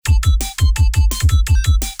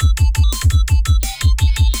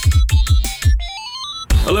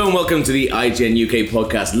and welcome to the IGN UK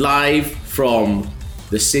podcast, live from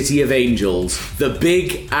the City of Angels, the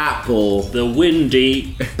Big Apple, the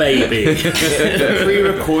Windy Baby.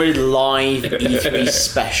 Pre-recorded live E3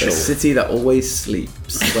 special. A city that always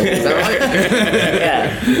sleeps. Wait, is that right?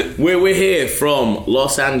 Yeah. we're here from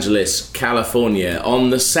Los Angeles, California, on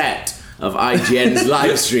the set of IGN's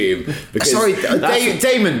live stream. Sorry,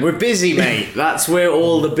 Damon, we're busy, mate. That's where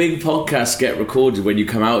all the big podcasts get recorded when you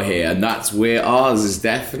come out here, and that's where ours is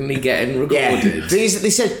definitely getting recorded. Yeah. They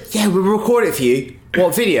said, yeah, we'll record it for you.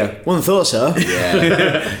 What video? Wouldn't have thought so.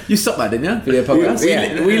 Yeah. You stopped that, didn't you? Video podcast?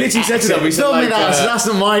 We literally said to them, we said, Tell me like, that, so that's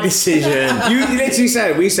not my decision. you literally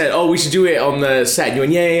said, we said, oh, we should do it on the set. And you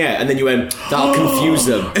went, yeah. And then you went, that'll confuse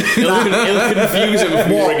them. It'll confuse them. If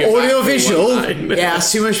we bring it back Audio for visual? one line. Yeah, that's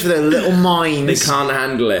too much for their little minds. They can't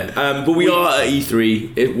handle it. But we are at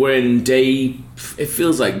E3. We're in day... It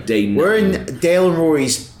feels like day 9. We're in Dale and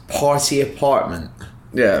Rory's party apartment.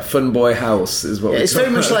 Yeah, Fun Boy House is what It's very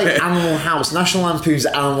much like Animal House. National Lampoon's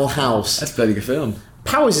Animal House. That's a bloody good film.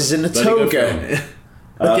 Powers is in a Bloody good toga.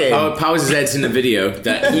 Okay. Powers' head's in the video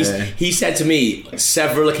that he said to me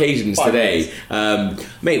several occasions today,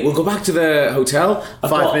 mate, we'll go back to the hotel. I've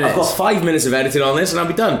got 5 minutes of editing on this and I'll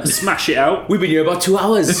be done. Smash it out. We've been here about 2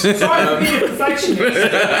 hours. Sorry for being a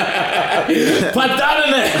perfectionist. Pipe down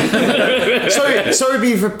in there. sorry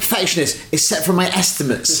being a perfectionist, except for my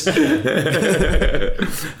estimates. Yeah,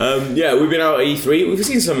 we've been out at E3. We've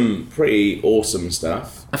seen some pretty awesome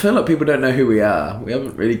stuff. I feel like people don't know who we are. We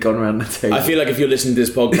haven't really gone around the table. I feel like if you're listening to this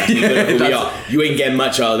podcast, you don't know who we are. You ain't getting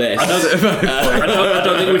much out of this. I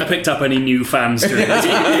don't think we've picked up any new fans during this.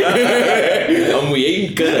 And we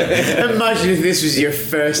ain't gonna. Imagine if this was your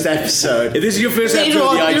first episode. If this is your first You episode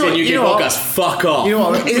know of the what, IGN you know UK what? podcast, fuck off. You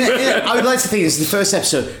know what? I would like to think this is the first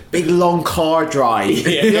episode. Big long car drive.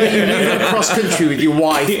 Yeah. You're moving across country with your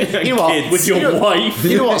wife. You know what? With your wife.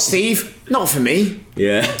 You know what, Steve? Not for me.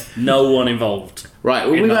 Yeah. No one involved. Right,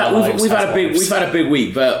 well, In we've our had lives we've had a big as we've had a big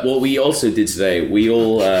week, but what we also did today, we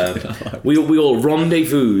all we all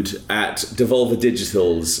rendezvoused at Devolver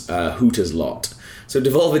Digital's Hooters lot. So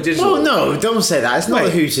Devolver Digital. Oh no! Don't say that. It's not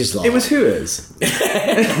a Hooters lot. It was Hooters.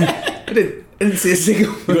 I didn't see a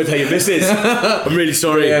single You gotta tell your missus. I'm really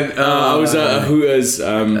sorry. Yeah, I was at a Hooters.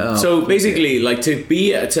 So basically, like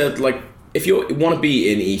if you want to be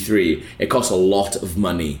in E3, it costs a lot of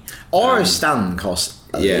money. Our stand costs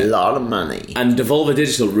a lot of money. And Devolver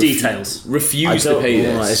Digital Details. refused to pay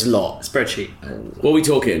It's this. a lot. Spreadsheet. What are we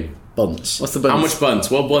talking? Bunts. What's the bunch? How much buns?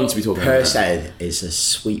 What buns are we talking Per about? said is a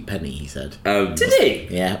sweet penny. He said. Did he?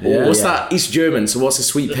 Yeah. What's that? East German. So what's a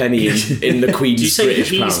sweet penny in the Queen's Did you say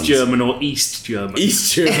British East pounds? German or East German?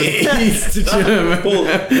 East German. East German. Well,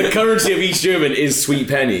 the currency of East German is sweet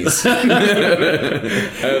pennies.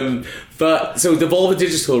 But so Devolver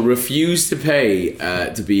Digital refused to pay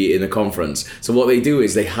to be in the conference. So what they do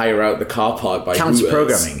is they hire out the car park by Counter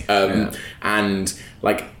Hooters. programming. And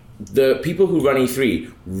like the people who run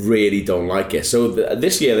E3 really don't like it. So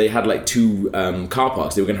this year they had like 2 car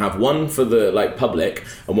parks. They were going to have one for the like public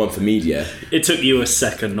and one for media. It took you a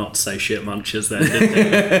second not to say shit munchers then, didn't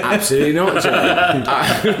it? Absolutely not.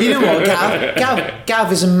 Joe. You know what,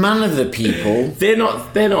 Gav is a man of the people. They're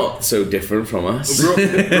not so different from us.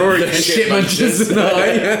 Rory Shit munchers and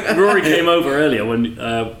I. Rory came over earlier when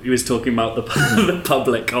he was talking about the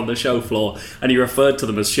public on the show floor, and he referred to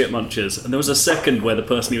them as shit munchers. And there was a second where the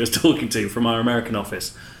person he was talking to from our American office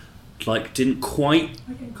didn't quite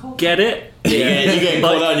get it. Yeah, you're getting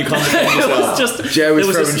called out and you can't defend It yourself. was just Joe was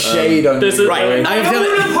there throwing this- shade on there's you. a- Right,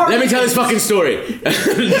 let me tell this fucking story.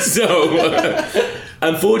 So,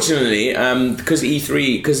 unfortunately, because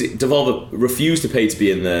Devolver refused to pay to be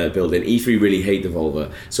in the building, E3 really hate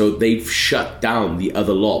Devolver, so they've shut down the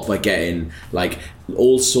other lot by getting like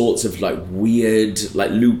all sorts of like weird like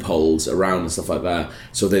loopholes around and stuff like that,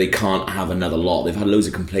 so that they can't have another lot. They've had loads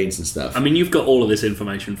of complaints and stuff. I mean, you've got all of this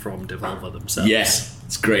information from Devolver themselves. Yes,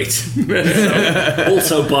 it's great.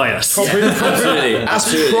 Also biased. Absolutely, That's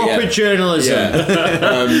absolutely, proper yeah. journalism.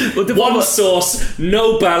 But One source,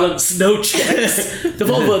 no balance, no checks.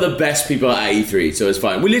 Devolver are the best people at E3, so it's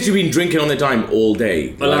fine. We've literally been drinking on the dime all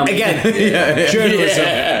day. Again,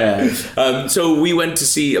 journalism. So we went to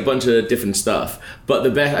see a bunch of different stuff,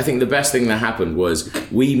 but I think the best thing that happened was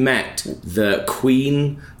we met the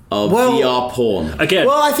queen of VR porn. Again,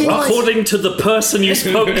 Well, I think, according to the person you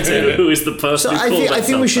spoke to, who is the person So who I called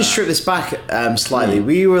think we should herself strip this back slightly.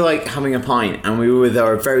 We were like having a pint, and we were with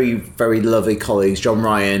our very, very lovely colleagues, John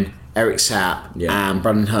Ryan, Eric Sapp, Yeah. and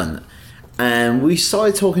Brandon Hunt, and we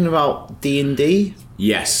started talking about D&D.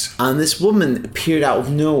 Yes. and this woman appeared out of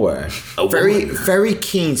nowhere, very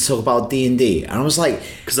keen to talk about D&D, and I was like,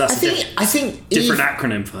 Because that's I think different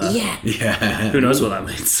acronym for her. Yeah. Who knows what that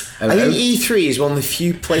means? I think E3 is one of the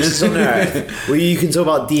few places on earth where you can talk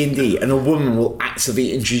about D&D and a woman will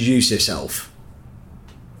actively introduce herself.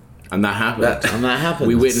 And that happened. And that happened.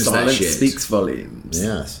 We witnessed that Silence shit. speaks volumes.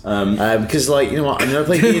 Yes. Because, like, you know what, I've never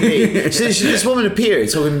played D&D. So this woman appeared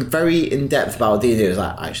talking very in-depth about D&D. I was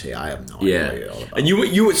like, actually, I have no idea what you're all about. And you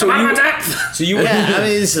so you Yeah, I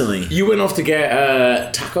mean, instantly. you went off to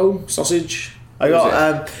get taco sausage. I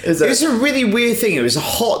got it Is was it- a really weird thing. It was a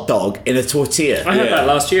hot dog in a tortilla. I had that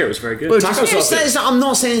last year. It was very good. Taco sausage. I'm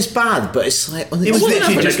not saying it's bad, but it's like it was literally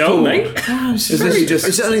literally just just go, cool. mate. it's literally just-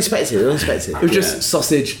 it's unexpected. It was just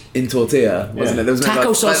sausage in tortilla, wasn't it? There was no, Taco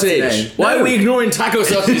like, fancy sausage. name. Why are we ignoring taco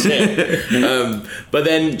sausage here? But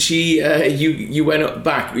then you went up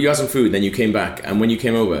back. You had some food. Then you came back, and when you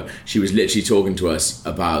came over, she was literally talking to us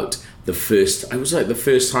about the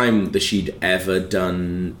first time that she'd ever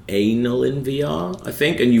done anal in VR, I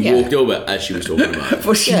think. And you walked over as she was talking about it.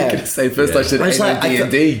 What's she Yeah. going to say? First I should I was like,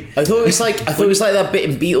 D&D. I thought it was like that bit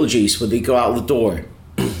in Beetlejuice where they go out the door.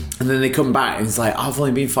 And then they come back and it's like, I've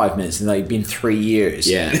only been 5 minutes and like been 3 years.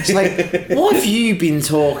 Yeah. It's like, what have you been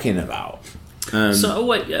talking about? So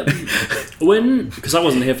wait, because I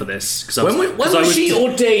wasn't here for this. When was she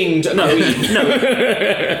ordained? No,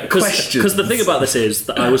 Questions. because the thing about this is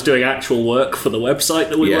that I was doing actual work for the website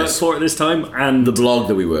that we Yes. worked for at this time, and The blog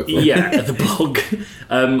that we work for. yeah, the blog.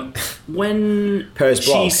 When Paris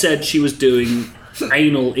she blog. said she was doing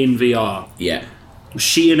anal in VR, Yeah. was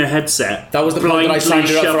she in a headset? That was the blog that I signed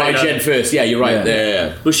her up for blindly shoving IGN first. Yeah, you're right. Yeah.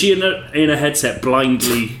 Yeah. Was she in a headset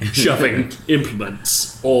blindly shoving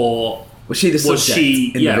implements, or Was she the was subject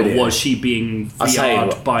she? in the video? Was she being I'll tell you VR'd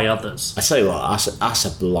what. by others? I tell you what, that's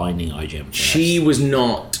a blinding IGN. She was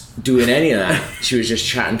not doing any of that. She was just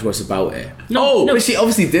chatting to us about it. No, But she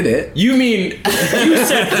obviously did it. You mean... You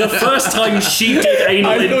said the first time she did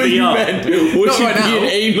anal I in thought you VR. meant, was Not she right now. being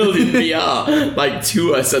anal in VR? Like,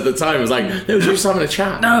 to us at the time. It was like, no, she was just having a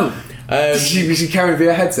chat. No. She carried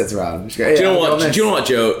VR headsets around. She go, Do you know "Yeah, what? I'll go on Do you know this." what,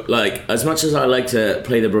 Joe? Like, as much as I like to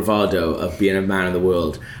play the bravado of being a man of the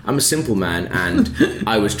world, I'm a simple man, and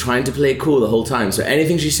I was trying to play it cool the whole time. So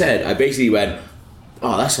anything she said, I basically went,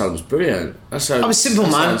 "Oh, that sounds brilliant. That sounds." I'm a simple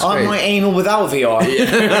man. sounds I'm great." my anal without VR.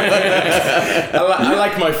 I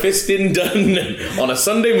like my fisting done on a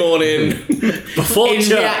Sunday morning. Before In,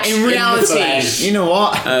 church. in reality, you know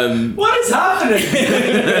what? What is happening?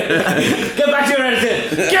 Get back to your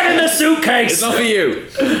editing. Get in the suitcase. It's not for you.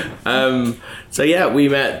 So yeah, we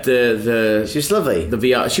met the She was lovely. the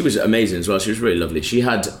VR. She was amazing as well. She was really lovely. She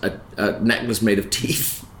had a necklace made of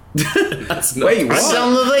teeth. That's not Wait, what?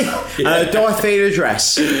 Sound lovely? Darth Vader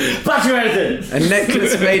dress. Back to your editing. A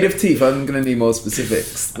necklace made of teeth. I'm going to need more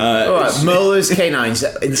specifics. All right, molars, canines,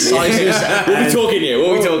 incisors. What are we talking here? What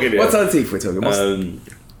are we talking here? What other teeth we're talking?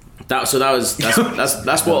 That's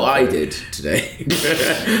what I did today.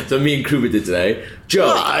 So me and Kruber did today.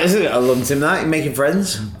 Joe, I lumped him that. You're making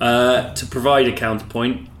friends. To provide a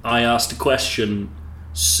counterpoint, I asked a question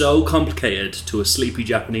so complicated to a sleepy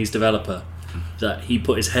Japanese developer that he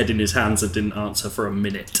put his head in his hands and didn't answer for a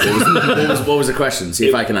minute. what was the question? See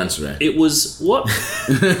if I can answer it. It was, what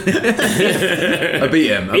I beat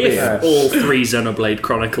him. if all three Xenoblade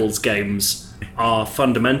Chronicles games are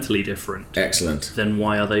fundamentally different, Excellent. then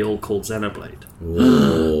why are they all called Xenoblade?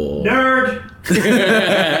 Oh. Nerd!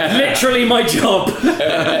 Literally my job.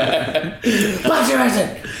 Back to your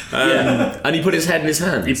editing. And he put his head in his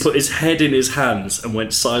hands. He put his head in his hands and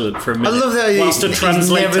went silent for a minute. I love that whilst a he's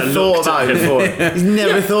translator never thought looked about at it him. before. He's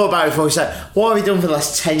never thought about it before. He's like, what have I done for the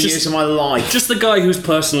last 10 years of my life? Just the guy who's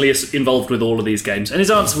personally involved with all of these games, and his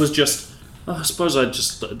answer was just, I suppose I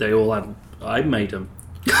made them.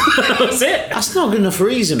 That was it. That's not good enough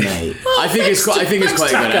reason, mate. I think it's quite a good answer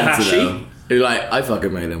Takahashi. though. You're like, I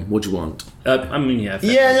fucking made them. What do you want? I mean, yeah.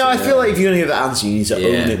 Yeah, no, I feel like if you're going to give that answer, you need to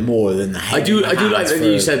Yeah. own it more than the I head. do in the like hands that for-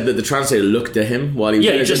 you said that the translator looked at him while he was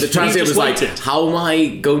Yeah, doing it. he The translator just was like, waited. how am I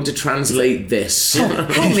going to translate this?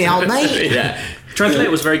 Help me out, mate. Yeah.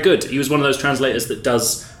 Translator was very good. He was one of those translators that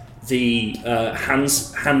does the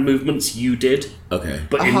hand movements you did, Okay.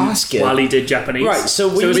 but that's good. while he did Japanese. Right, so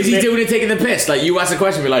we- it's Is he a bit- doing it taking the piss? Like, you ask a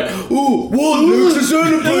question, be like, ooh, what looks the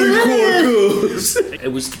Xenoblade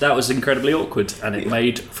Chronicles? That was incredibly awkward, and it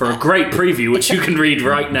made for a great preview, which you can read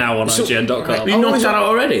right now on IGN.com. You knocked that out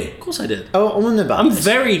already? Of course I did. Oh, I wonder about I'm this.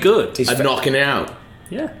 very good. I'm knocking it out.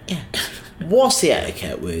 Yeah. what's the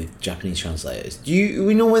etiquette with Japanese translators?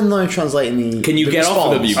 We know when they're translating the. Can you the get off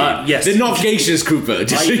of them? You response? mean? Yes. They're not geishas, Cooper.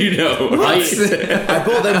 Just so you know. I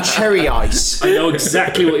bought them cherry ice. I know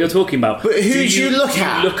exactly what you're talking about. But who do you look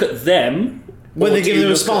at? Do you look at them When or they do give you the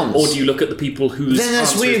look response? or do you look at the people whose Then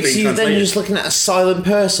that's answer weird is because being then translated? you're just looking at a silent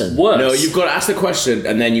person. Worse. No, you've got to ask the question,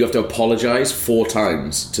 and then you have to apologise 4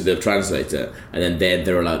 times to the translator, and then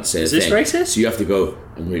they're allowed to say. Is this racist? So you have to go.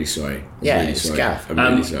 I'm really sorry. Yeah, I'm really it's sorry. gaff. I'm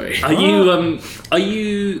really sorry. Are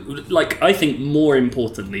you like? I think more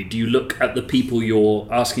importantly, do you look at the people you're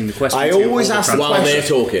asking the question? I to always or the ask the While question. they're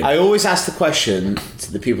talking. I always ask the question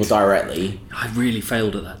to the people directly I really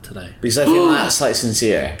failed at that today. because I think that's like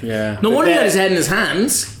sincere. Yeah. No wonder he then- had his head in his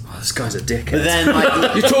hands. Oh, this guy's a dickhead. But then,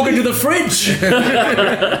 like, You're talking to the fridge.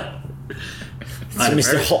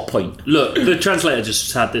 Mr. Hot Point. Look, the translator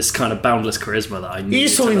just had this kind of boundless charisma that I knew. You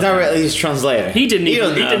just told me directly as translator. He didn't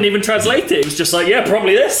even translate it. He was just like, yeah,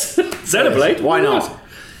 probably this. Xenoblade. Why not?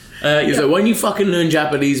 He's like, when you fucking learn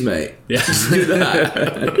Japanese, mate. Yeah. Just do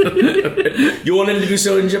that. You want to do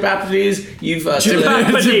so in Japanese? You fucking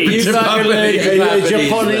Japanese. You fucking learn Japanese.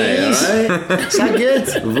 Japanese. mate, all right? Is that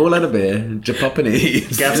good? We've all had a beer.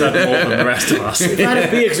 Japanese. Gav's had more than the rest of us. We've had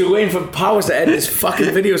a beer because we're waiting for Powers to edit this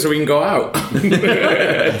fucking video so we can go out.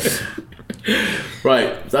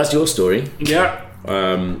 Right, that's your story. Yeah.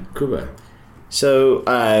 Kuba. So,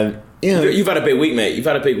 You've had a big week, mate. You've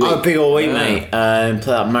had a big week. I'm a big old week, mate. Play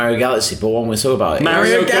that Mario Galaxy, but what am I talk about it?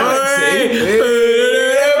 Mario Galaxy.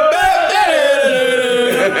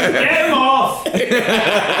 Get him off! Get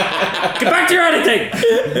back to your editing!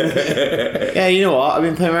 Yeah, you know what? I've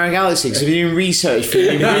been playing Mario Galaxy because I've been doing research for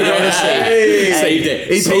the Mario Galaxy. Saved it.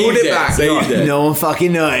 He pulled it back. Saved it. No one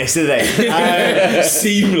fucking noticed, did they?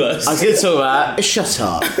 Seamless. I was going to talk about that. Shut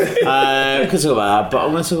up. I could talk about that, but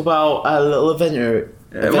I'm going to talk about a little adventure.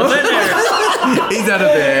 He's had a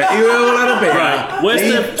beer. We all had a beer. Right, where's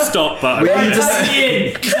the stop button? Tag me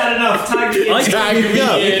in. Is that enough? Tag me in.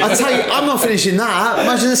 No, I'll tell you, I'm not finishing that.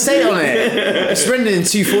 Imagine the state on it. It's rendered in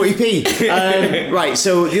 240p. Right,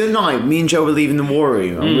 so the other night, me and Joe were leaving the war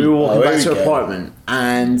room, and we were walking back to our apartment,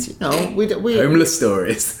 and you know, we Homeless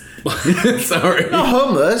stories. Sorry. not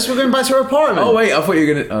homeless. We're going back to our apartment. Oh wait, I thought you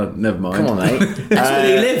were gonna. Oh, never mind. Come on, mate. That's where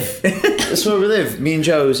they live. That's where we live. Me and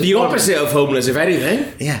Joe's The opposite of homeless, if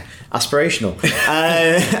anything. Yeah, aspirational.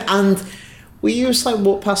 And we used to like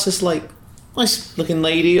walk past this like nice looking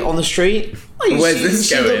lady on the street. Like, Where's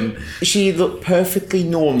this going? She looked perfectly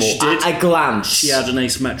normal She did. at a glance. She had an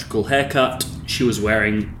asymmetrical haircut. She was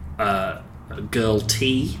wearing a girl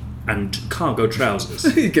tee and cargo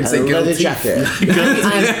trousers. You can a say leather guilty. jacket.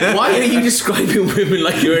 And why are you describing women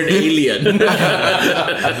like you're an alien?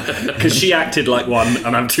 Because she acted like one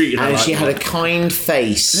and I'm treating her And like she had one. a kind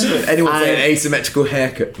face. Anyone say an And- asymmetrical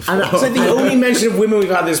haircut before? And So the only mention of women we've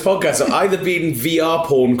had in this podcast have either been VR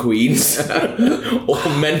porn queens or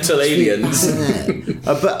mental aliens.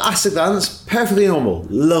 But at a glance, perfectly normal,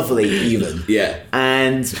 lovely even. Yeah.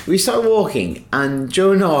 And we started walking, and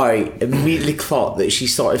Joe and I immediately clocked that she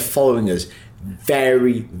started following us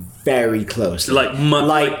very, very closely.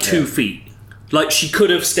 Like 2 feet. Like she could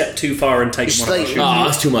have stepped too far and taken It's one of our like- shoes. Oh,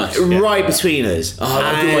 that's too much. right between us. Oh,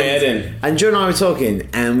 I'll do my head in. And Joe and I were talking,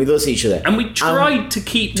 and we looked at each other. And we tried to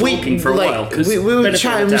keep talking for a while. 'cause we were benefit of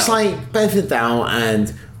chatting, the it was doubt. like benefit down,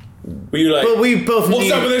 and Were you like, but we both what's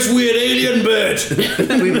knew, up with this weird alien bird?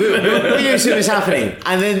 we knew something was happening.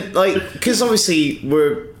 And then, like, because obviously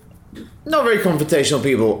we're not very confrontational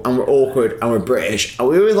people, and we're awkward, and we're British, and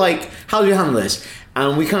we were like, how do you handle this?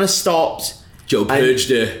 And we kind of stopped. Joe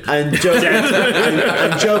purged her. And Joe,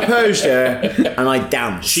 and Joe purged her, and I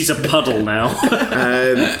danced. She's a puddle now.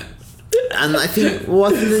 And I think,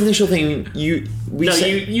 the initial thing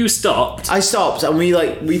You stopped. I stopped, and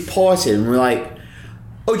we parted, and we're like,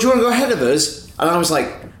 "Oh, do you want to go ahead of us?" And I was like,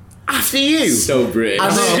 "After you." So British.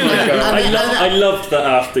 And then- I loved that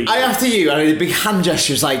after you. after you, and I did a big hand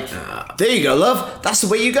gesture. Was like, "There you go, love. That's the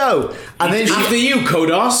way you go." And then After you,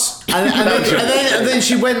 Kodos. and then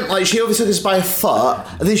she went like she overtook us by a foot,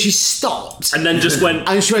 and then she stopped. and then just went.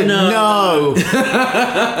 And she went, no.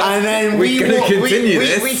 And then We're gonna continue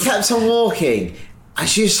this. we kept on walking, and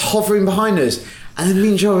she was hovering behind us. And then me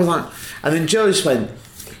and Joe were like, and then Joe just went,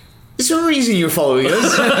 "Is there a reason you're following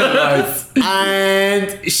us?"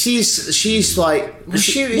 And she's like,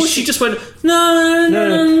 she just went,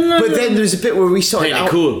 no. But then there was a bit where we started Playing it out.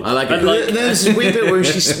 cool. I like it. Then there's a wee bit where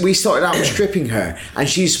we started out stripping her, and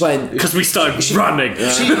she just went. Because we started running.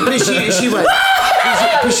 She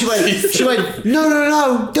went. She went.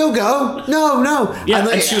 No! Don't go! No! Yeah,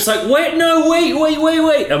 and she was like, wait, no,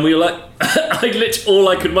 wait. And we were like, all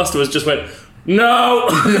I could muster was just went, No.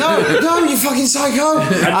 No, you fucking psycho!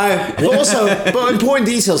 But important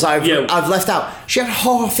details I've left out. She had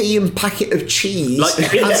half-eaten packet of cheese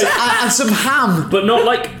and some ham. But not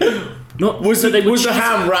like. Was the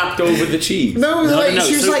ham wrapped over the cheese? No.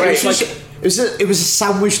 She was So like, it's like- it was a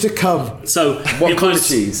sandwich to come. So What kind of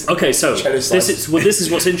cheese? Okay, so this is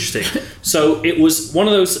what's interesting. So it was one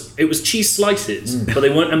of those. It was cheese slices, but they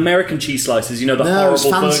weren't American cheese slices. You know the horrible it was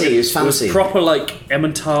fancy. burger. It was fancy. It was proper like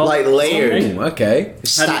Emmental, Like layered. something. Okay.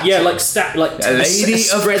 And, yeah, like stacked, like A lady of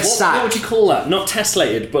spread what stack. would you call that? Not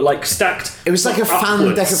teslated, but like stacked. It was like a fan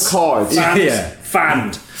upwards. deck of cards.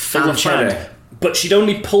 Fanned. They were cheddar. fanned. But she'd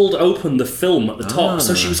only pulled open the film at the top,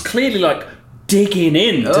 so she was clearly like digging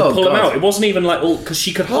in to pull them God. out. It wasn't even like because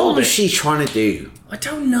she could What hold was it. she trying to do? I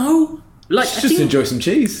don't know. Like I Just think enjoy some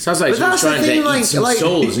cheese. Sounds like But she was that's the trying to thing, eat some like-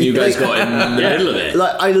 souls, and you guys got in the middle of it.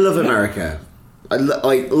 Like, I love America.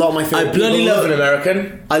 Like a lot of my favorite. I bloody people love an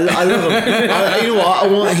American. I love them. You know what? I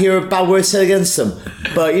want to hear a bad word said against them.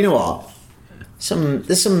 But you know what?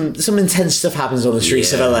 There's some intense stuff happens on the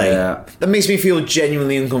streets of LA yeah. that makes me feel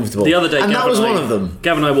genuinely uncomfortable. the other day, and that Gavin was and I- one of them.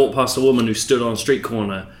 Gavin and I walked past a woman who stood on a street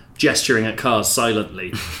corner gesturing at cars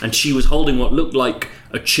silently, and she was holding what looked like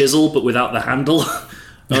a chisel but without the handle.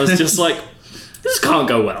 I was just like, this can't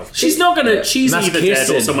go well. She's not gonna. She's That's either dead or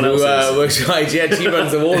Kirsten, someone who, else is. works for IGN. She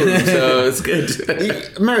runs the war room, so it's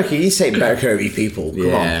good. America, you take better care of your people.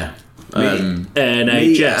 Come on. Me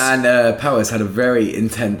NHS. and Powers had a very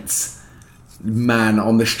intense man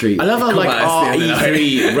on the street. I love how like Come our on, it's the end of the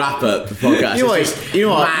night. E3 wrap up podcast. You know It's what- just you know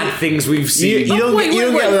what? mad things we've You seen. don't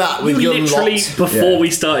get that with you young literally lots. before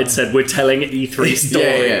we started said we're telling E3 stories.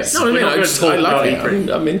 yeah. No, I We're mean, not I gonna just talk I about like E3. it.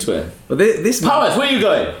 I'm into it. Well, this Powers, where are you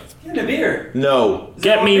going? Get a beer. No.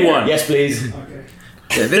 Get me one. Yes, please. yeah,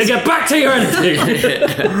 Then this, get back to your ending.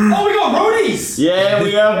 Oh, we got roadies. Yeah,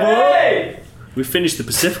 we have more. Hey. We finished the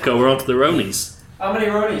Pacifico. We're on to the Ronies. How many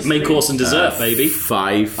roadies? Main course and dessert, baby.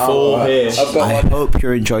 5, 4 here. I hope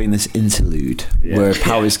you're enjoying this interlude where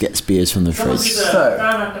Powers gets beers from the fridge.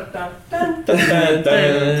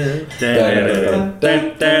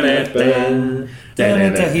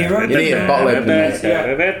 you need a bottle opener.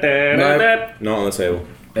 No. Not on the table.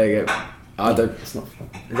 There you go. I don't. It's not.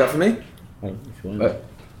 Is that for me?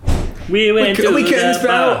 We went Are to we getting this bit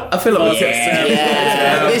the out? I feel like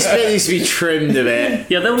we're This bit needs to be trimmed a bit.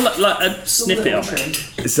 Yeah, they were like a snippet of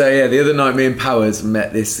it. So yeah, the other night me and Powers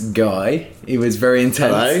met this guy. He was very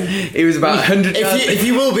intense. Hello? He was about 100 yards. If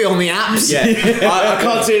you will be on the apps. Yeah. I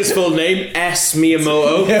can't say his full name. S.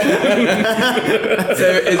 Miyamoto.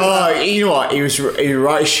 Oh, you know what? He was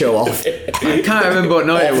right to show off. I can't remember what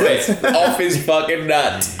night it was. Off his fucking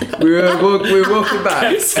nut. We were walking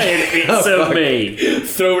back. Saying it's a me.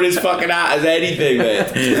 Throwing his fucking hat as anything, mate.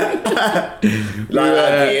 Like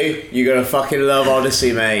that, you're gonna fucking love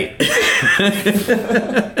Odyssey, mate.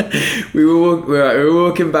 We were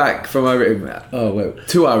walking back from our room.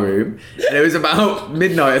 To our room, and it was about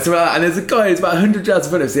midnight. And there's a guy who's about 100 yards in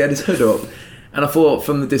front of us. He had his hood up, and I thought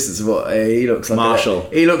from the distance, he looks like Marshall.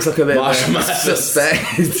 He looks like a bit Marshall of a Mathers.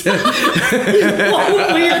 suspect. What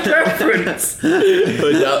a weird reference.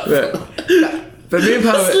 But me and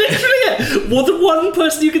That's Powers. literally it. Well, the one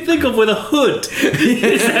person you can think of with a hood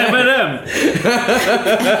is Eminem.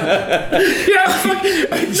 Yeah, fuck.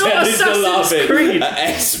 Not Assassin's Creed.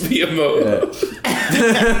 S. Miyamoto.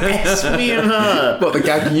 It's me and her. What, the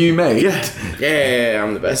gag you made? Yeah,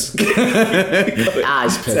 I'm the best.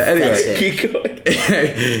 As anyway, Keep going.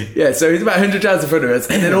 Yeah, so he's about 100 yards in front of us,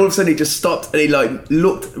 and then all of a sudden he just stopped and he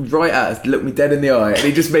looked right at us, looked me dead in the eye, and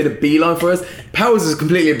he just made a beeline for us. Powers was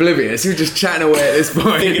completely oblivious. He was just chatting away at this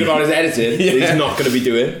point. Thinking about his editing. that He's not going to be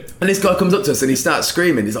doing. And this guy comes up to us and he starts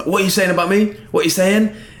screaming. He's like, "What are you saying about me? What are you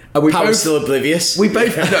saying?" And we Powers both, still oblivious. we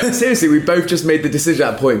both, no, seriously, we both just made the decision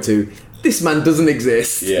at that point to, this man doesn't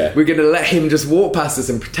exist. Yeah. We're going to let him just walk past us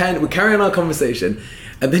and pretend we're carrying on our conversation.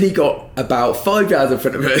 And then he got about 5 yards in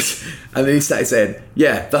front of us, and then he started saying,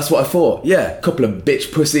 "Yeah, that's what I thought. Yeah, a couple of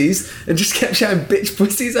bitch pussies," and just kept shouting bitch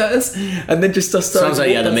pussies at us, and then just started. Sounds like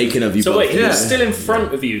you had the making of you So both. wait, he Yeah. was still in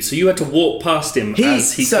front of you, so you had to walk past him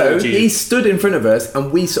as he called you. He stood in front of us,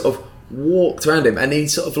 and we sort of walked around him, and he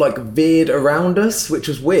sort of like veered around us, which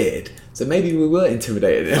was weird. So maybe we were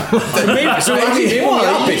intimidating him. So maybe we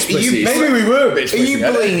are bitch pussies. Maybe we were a bitch. Are you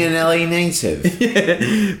pussy. bullying an LA native?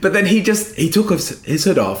 But then he took his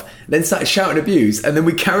hood off, then started shouting abuse, and then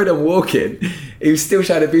we carried on walking. He was still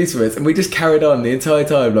shouting abuse for us, and we just carried on the entire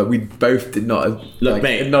time. Like we both did not Look, like,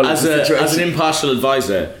 mate, acknowledge as the situation. an impartial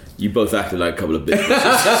advisor, you both acted like a couple of bitch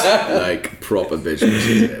pussies. Like proper bitch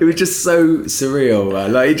pussies. It was just so surreal,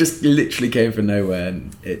 man. Like it just literally came from nowhere,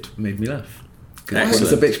 and it made me laugh. 'Cause I was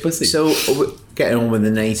a Excellent. bitch pussy. So Getting on with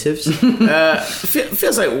the natives.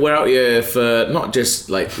 Feels like we're out here for not just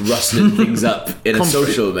like rustling things up in a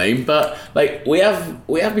social domain, but like we have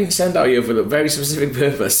been sent out here for a very specific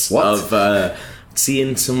purpose of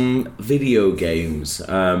seeing some video games.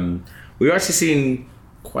 We've actually seen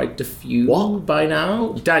quite a few by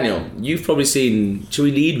now. Daniel, you've probably seen. Should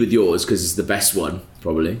we lead with yours because it's the best one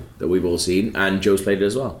probably that we've all seen, and Joe's played it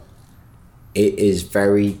as well. It is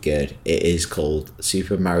very good. It is called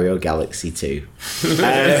Super Mario Galaxy 2.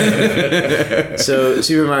 So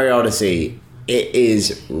Super Mario Odyssey, it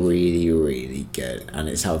is really, really good, and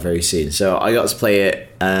it's out very soon. So I got to play it,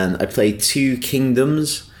 and I played 2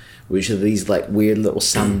 Kingdoms, which are these like weird little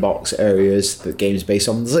sandbox areas that game's based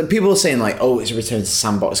on. There's, like, people are saying like, oh, it's a return to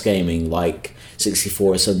sandbox gaming, like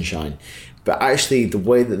 64 or Sunshine. But actually, the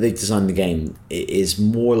way that they designed the game, it is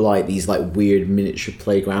more like these like weird miniature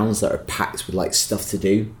playgrounds that are packed with like stuff to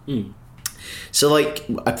do. So like,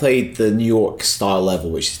 I played the New York style level,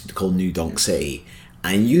 which is called New Donk City,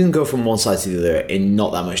 and you can go from one side to the other in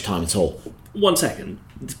not that much time at all. 1 second,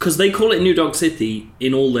 because they call it New Donk City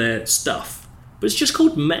in all their stuff, but it's just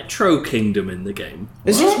called Metro Kingdom in the game.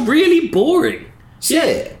 It's just really boring.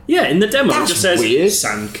 Yeah, in the demo it just says weird.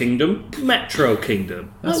 Sand Kingdom, Metro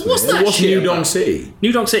Kingdom. What's that What's shit New about? Donk City?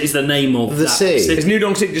 New Donk City is the name of The that city. Is New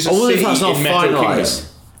Donk City just a I wonder city if that's not in Metro finalised.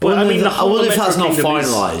 Kingdom? But I mean, the I whole wonder if Metro that's not Kingdom is-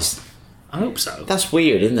 finalised. I hope so. That's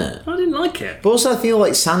weird, isn't it? I didn't like it. But also, I feel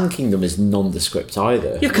like Sand Kingdom is nondescript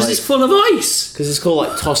either. Yeah, because it's full of ice. because it's called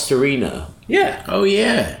like Tostarena. Yeah. Oh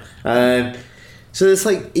yeah. So it's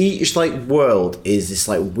like each like world is this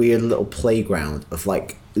like weird little playground of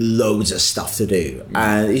like loads of stuff to do.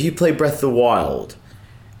 And if you play Breath of the Wild,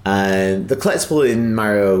 the collectible in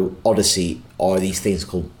Mario Odyssey are these things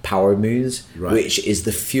called Power Moons, which is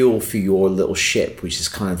the fuel for your little ship, which is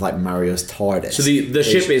kind of like Mario's TARDIS. So the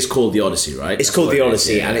ship is called the Odyssey, right? It's That's called what the it is,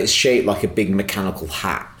 Odyssey, yeah. and it's shaped like a big mechanical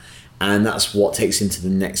hat, and that's what takes into the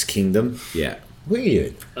next kingdom. Yeah. What are you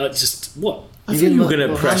doing? Just what? I thought you were going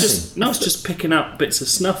to press. Just, no, it's just picking up bits of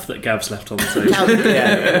snuff that Gav's left on the table.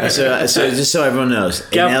 Yeah. So just so everyone knows,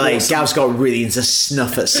 Gav in LA, bought some- Gav's got really into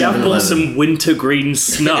snuff at Gav 7-Eleven. bought some wintergreen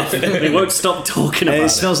snuff. He won't stop talking And about it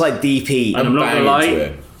smells like DP. And I'm not banging going to to lie,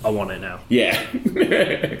 it. I want it now. Yeah.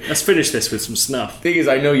 Let's finish this with some snuff. Thing is,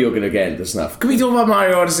 I know you're going to get into stuff. Can we talk about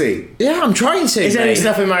Mario Odyssey? Yeah, I'm trying to. Is there any mate.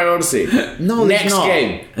 stuff in Mario Odyssey? No, there's Next not.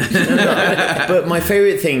 game. But my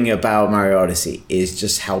favourite thing about Mario Odyssey is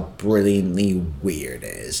just how brilliantly weird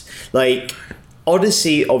it is. Like,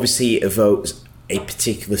 Odyssey obviously evokes a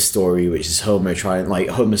particular story, which is Homer's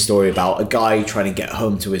story about a guy trying to get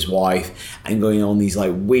home to his wife and going on these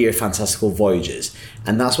like weird fantastical voyages.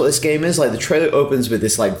 And that's what this game is. Like, the trailer opens with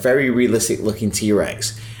this like very realistic looking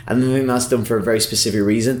T-Rex, and I think that's done for a very specific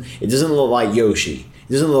reason. It doesn't look like Yoshi.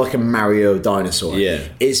 It doesn't look like a Mario dinosaur. Yeah.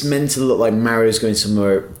 It's meant to look like Mario's going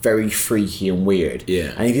somewhere very freaky and weird.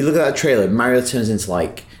 Yeah. And if you look at that trailer, Mario turns into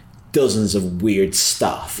like dozens of weird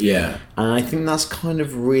stuff. Yeah. And I think that's kind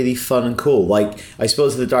of really fun and cool. Like, I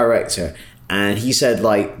spoke to the director, and he said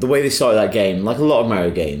like the way they started that game, like a lot of Mario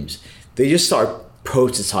games, they just started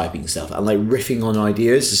prototyping stuff and like riffing on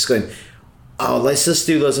ideas, just going, oh, let's just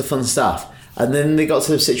do loads of fun stuff. And then they got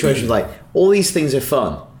to the situation like, all these things are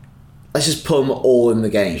fun. Let's just put them all in the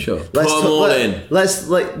game. Sure. Let's Put 'em all in. Let's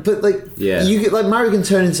like, but like, Yeah. you get like Mario can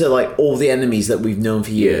turn into like all the enemies that we've known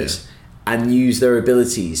for years, and use their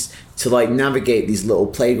abilities to like navigate these little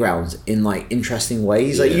playgrounds in like interesting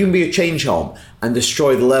ways. Like, Yeah. you can be a chain chomp and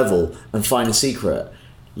destroy the level and find a secret.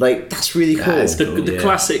 Like, that's really cool. is The, cool, the yeah.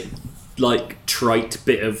 classic, like, trite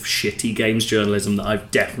bit of shitty games journalism that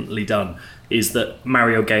I've definitely done is that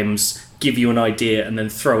Mario games give you an idea and then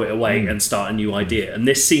throw it away and start a new idea. And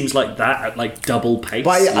this seems like that at, like, double pace.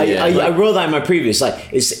 But I like- wrote that in my previous. Like,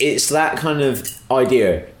 it's that kind of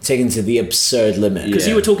idea taken to the absurd limit. Because Yeah.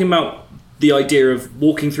 you were talking about the idea of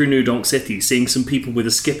walking through New Donk City, seeing some people with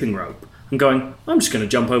a skipping rope, and going, I'm just going to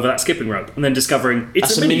jump over that skipping rope, and then discovering it's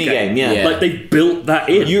That's a a mini game. minigame, yeah. Like, they built that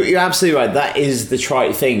in. You're absolutely right. That is the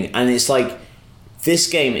trite thing, and it's like this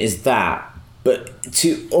game is that, but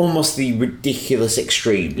to almost the ridiculous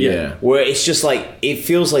extreme. Yeah. where it's just like it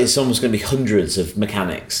feels like it's almost going to be hundreds of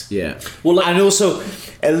mechanics. Yeah. Well, like, And also,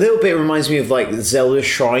 a little bit reminds me of like the Zelda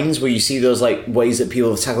shrines, where you see those like ways that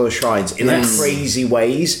people tackle the shrines in like Yes. crazy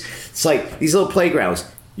ways. It's like these little playgrounds.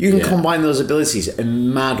 You can Yeah. combine those abilities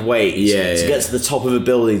in mad ways Yeah, to yeah. get to the top of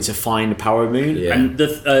ability to find a power moon. Yeah. And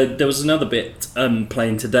there was another bit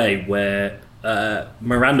playing today where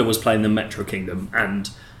Miranda was playing the Metro Kingdom, and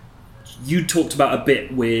you talked about a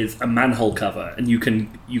bit with a manhole cover, and you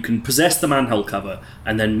can possess the manhole cover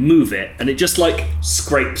and then move it, and it just like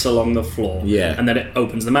scrapes along the floor. Yeah. And then it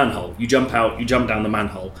opens the manhole. You jump out, you jump down the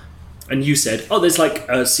manhole, and you said, "Oh, there's like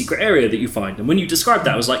a secret area that you find." And when you described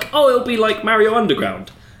that, I was like, "Oh, it'll be like Mario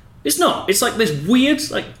Underground." It's not. It's like this weird,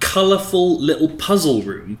 like colourful little puzzle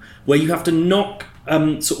room where you have to knock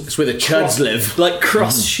sort of. It's where the chuds live. Like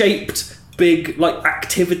cross-shaped. Big like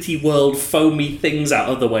activity world foamy things out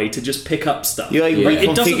of the way to just pick up stuff. You like It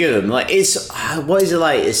doesn't- reconfigure them. Like it's what is it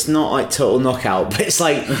like? It's not like Total Knockout, but it's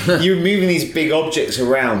like you're moving these big objects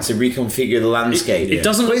around to reconfigure the landscape. It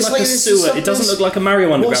doesn't But look it's like a this sewer. is It doesn't something- look like a Mario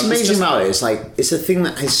Underground. What's It's amazing just- about it is like it's a thing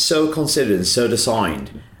that is so considered and so designed,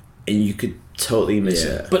 and you could totally miss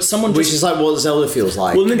it. But someone Which just is like what Zelda feels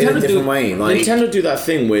like Well, in a Nintendo different way. Like Nintendo do that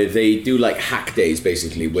thing where they do like hack days,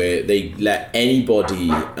 basically, where they let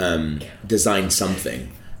anybody design something.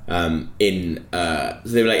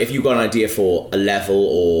 They were like, if you got an idea for a level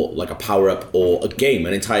or like a power up or a game,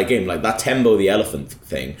 an entire game, like that Tembo the Elephant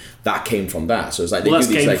thing, that came from that. So it's like they well, do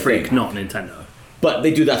that's these Game like Freak, things. not Nintendo. But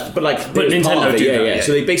they do that. But like, But it's part Nintendo of it, do yeah, that, yeah. yeah.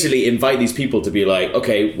 So they basically invite these people to be like,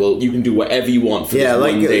 okay, well, you can do whatever you want for yeah, this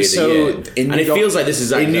like one day so of the year. in And it New feels like this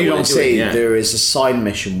is in exactly New what Donk they're doing, City. yeah. There is a side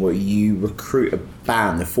mission where you recruit a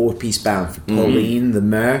band, a 4-piece band for Pauline the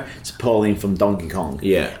Mare. It's Pauline from Donkey Kong.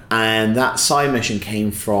 Yeah. And that side mission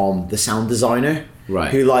came from the sound designer.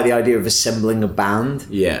 Right. Who liked the idea of assembling a band.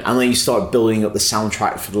 Yeah. And then you start building up the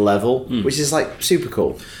soundtrack for the level, which is like super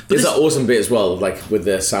cool. There's that awesome bit as well, like with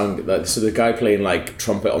the sound. Like, so the guy playing like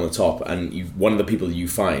trumpet on the top, and one of the people you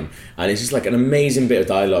find, and it's just like an amazing bit of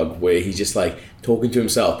dialogue where he's just like talking to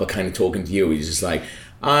himself, but kind of talking to you. He's just like,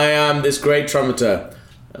 "I am this great trumpeter.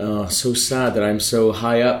 Oh, so sad that I'm so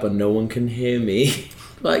high up and no one can hear me."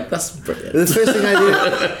 Like that's brilliant. The first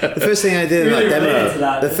thing I did in that Really related to demo.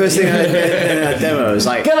 that. The first thing I did in that demo was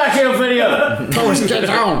like, Get back here, video. Thomas, get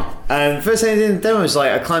down. And first thing I did in the demo was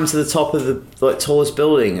like I climbed to the top of the like tallest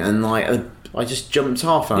building and like I just jumped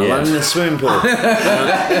off and I Yeah. landed in a swimming pool.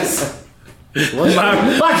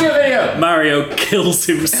 Back to your video. Mario kills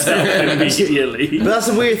himself immediately. But that's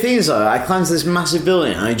the weird thing is though, I climbed to this massive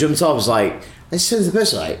building and I jumped off. I was like, I said to the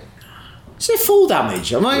person like, is it full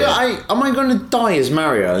damage? Am I going to die as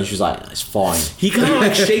Mario? And she was like, it's fine. He kind of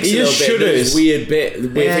like shakes He a just little bit. There's shudders. weird bit, the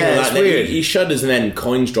weird Yeah, thing like it's that. Then weird. He shudders and then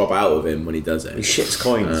coins drop out of him when he does it. He shits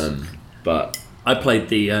coins. But I played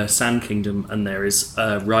the Sand Kingdom, and there is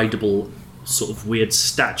a rideable sort of weird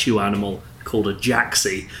statue animal called a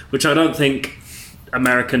Jaxi, which I don't think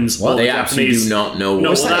Americans or they the absolutely Japanese do not know know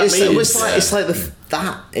what what that that it's, means. it's like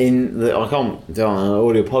that in the I can't do it on an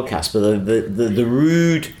audio podcast, but the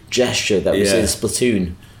rude gesture that was Yeah. in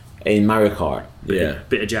Splatoon in Mario Kart, yeah.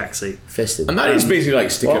 Bit of Jaxi. fisted. And that is basically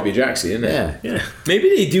like stick up your Jaxi, isn't it? yeah. Yeah. Maybe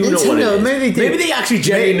they do know what it Nintendo, is. maybe they do. Maybe they actually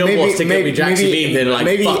genuinely know what stick up your Jaxi means. They're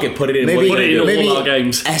like, fuck it, put it in. Maybe, What are you Put it in gonna do? all our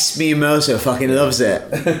games. S. Miyamoto fucking loves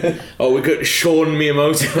it. Oh, we got Sean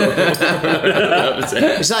Miyamoto. That was it.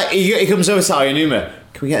 It's like he comes over to Aonuma.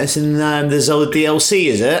 Can we get this in the Zelda DLC?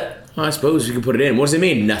 Is it? I suppose we can put it in. What does it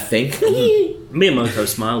mean? Nothing. Miyamoto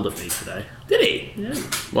smiled at me today. Did he? Yeah.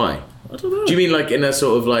 Why? I don't know. Do you mean like in a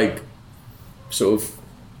sort of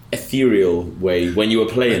ethereal way when you were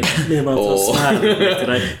playing? Miyamoto Or- smiled at me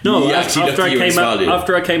today. No, He actually looked after at I you and came out smiled at you.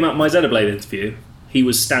 after I came out my Xenoblade interview, he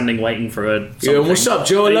was standing waiting for a. Yeah, what's up,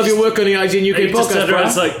 Joe? I love your work on the IGN He UK just podcast, turned around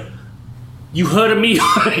and bro. was like, "You heard of me?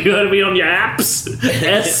 You heard of me on your apps,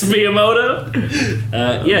 S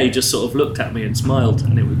Miyamoto?" Yeah, he just sort of looked at me and smiled,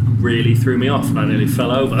 and it really threw me off, and I nearly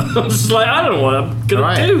fell over. I was just like, I don't know what I'm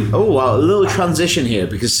gonna do. Oh wow, a little transition here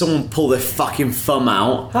because someone pulled their fucking thumb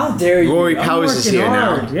out. How dare you? Rory I'm Powers is working here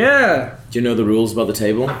now. hard. Yeah. Do you know the rules about the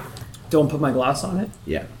table? Don't put my glass on it.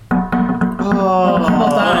 Yeah. How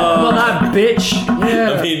about that, bitch?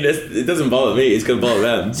 Yeah. I mean, it doesn't bother me. It's gonna bother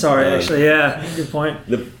them. Sorry, actually, yeah. Good point.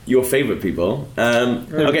 Your favourite people.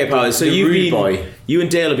 Okay, Powers. So the you rude boy. you and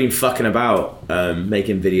Dale have been fucking about,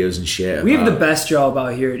 making videos and shit. We have the about- best job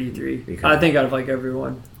out here at E3. I think out of like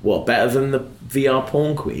everyone. What, better than the VR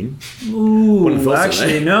porn queen? Ooh, Wouldn't have thought so,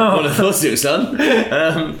 actually, mate. no. Wouldn't have thought so, son.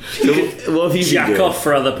 So what have you been Jack doing? off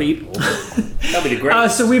for other people. That'd be the great.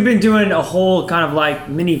 So we've been doing a whole kind of like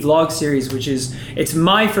mini vlog series, which is it's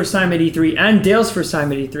my first time at E3 and Dale's first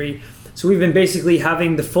time at E3. So we've been basically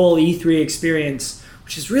having the full E3 experience,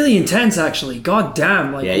 which is really intense, actually. God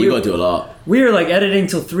damn! Like Yeah, you gotta do a lot. we were like editing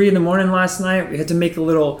till 3 a.m. last night. We had to make a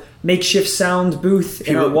little makeshift sound booth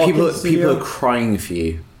in our walk-in People studio. are crying for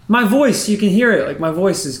you. My voice, you can hear it. Like my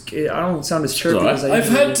voice is. I don't sound as chirpy alright. as I. I've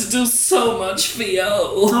usually had do. to do so much for you.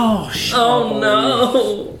 Oh, shut Oh up,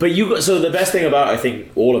 no. But you got, so the best thing about I think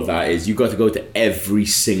all of that is you got to go to every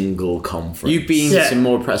single conference. You've been Yeah. to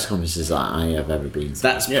more press conferences than I have ever been to.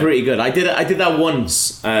 That's pretty good. I did that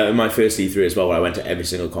once in my first E3 as well, where I went to every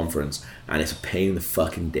single conference, and it's a pain in the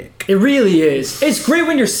fucking dick. It really is. It's great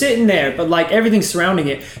when you're sitting there, but like everything surrounding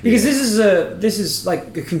it. Because this is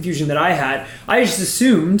like a confusion that I had. I just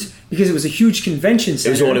assumed because it was a huge convention center.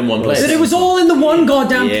 It was all in one place. That it was all in the one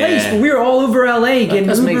goddamn Yeah. place, but we were all over LA getting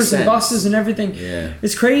does make Ubers and sense. buses and everything. Yeah.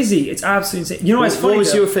 It's crazy. It's absolutely insane. You know what's funny? What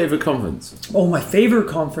was though? your favourite conference? Oh, my favorite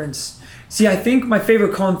conference. See, I think my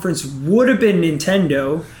favorite conference would have been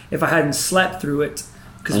Nintendo if I hadn't slept through it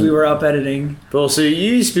because we were up editing. But also,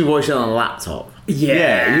 you used to be watching on a laptop.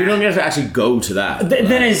 Yeah. You don't get to actually go to that.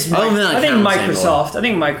 Then it's I don't think that I think counts Microsoft. I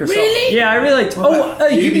think Microsoft. Really? Yeah, I really liked.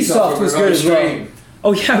 Ubisoft was good as well. stream.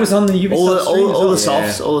 Oh yeah, I was on the Ubisoft All the, stream as all the well.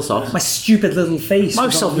 softs, all the softs. My stupid little face.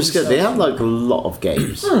 Microsoft on was good. Ubisoft. They had like a lot of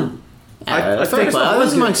games. I fair think play. I was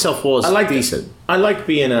think good. Microsoft was I like decent. I liked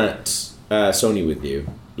being at Sony with you,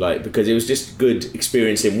 like because it was just good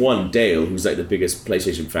experiencing Dale, who's like the biggest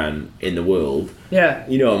PlayStation fan in the world. Yeah.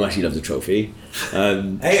 You know how much he loves a trophy.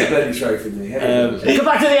 Hate a bloody trophy, me. Come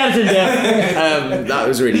back to the editing there. That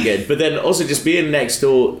was really good. But then also just being next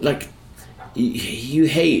door, like you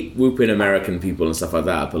hate whooping American people and stuff like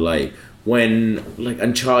that, but like when like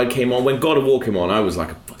Uncharted came on, when God of War came on, I was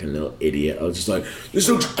like a fucking little idiot. I was just like, this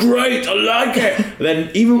looks great, I like it. And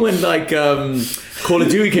then even when like Call of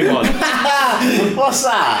Duty came on, What's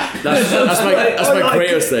that? that's my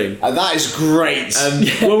Kratos thing. That is great.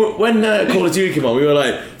 When Call of Duty came on, we were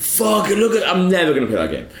like, fuck, look at, I'm never gonna play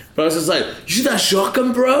that game. But I was just like, you see that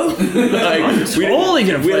shotgun, bro? Like, totally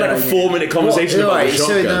gonna we play had like that a 4-minute conversation about the so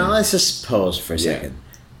shotgun. now let's just pause for a second.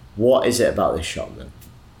 What is it about this shotgun?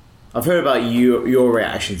 I've heard about your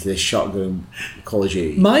reaction to this shotgun Call of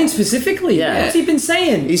Duty. Mine specifically. Yeah. What's he been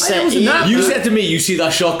saying? He said- I wasn't that You bad. said to me, you see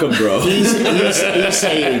that shotgun, bro. He's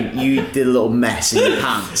saying you did a little mess in your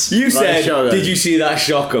pants. You Like a said, shotgun. did you see that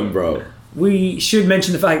shotgun, bro? We should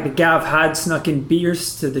mention the fact that Gav had snuck in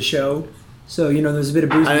beers to the show. So, you know, there's a bit of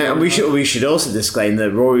booze. And we should also disclaim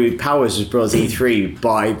that Rory Powers was brought to E3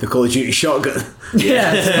 by the Call of Duty shotgun.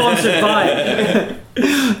 Yeah, sponsored by.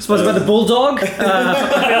 Sponsored by the Bulldog.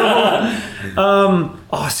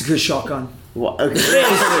 Oh, it's a good shotgun. What? Okay.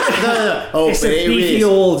 no. Oh, It's but a it really beefy is.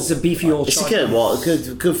 old. It's a beefy old It's shotgun. good. What?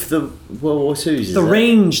 Good for the World War II. The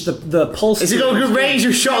range, the pulse. Is it got a good range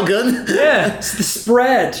of shotgun? Yeah, it's the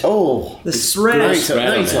spread. Oh, The spread. great.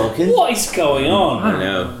 now you're talking. What is going on? I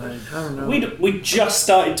know. I don't know. We just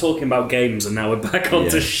started talking about games and now we're back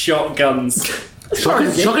onto Yeah. shotguns.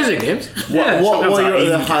 Shotguns are games. Yeah, What shotguns are are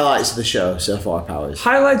the easy. highlights of the show so far, Powers?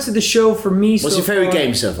 Highlights of the show for me. What's your favourite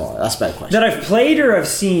game so far? That's a better question. that I've played or I've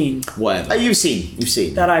seen? Whatever. You've seen.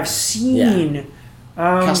 That I've seen.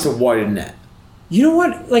 Cast a wider net. You know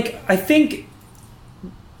what? Like, I think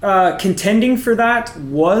contending for that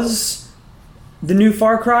was the new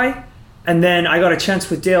Far Cry, and then I got a chance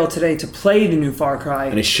with Dale today to play the new Far Cry,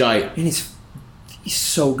 And it's shite. and he's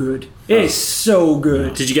so good. It is so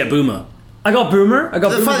good. Did you get Boomer? I got Boomer. I got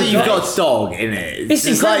The Boomer fact that the you've dog. got a dog in it. It's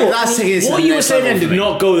like, incredible. that's taking it to What the you were next saying level then for did me.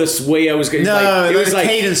 not go this way I was going. No, like, it was the like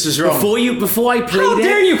cadence was wrong. Before I played How it.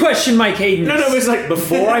 dare you question my cadence? No, it was like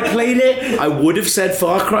before I played it, I would have said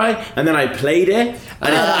Far Cry, and then I played it,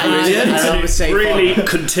 and I would say Really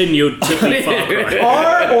continued to be Far Cry.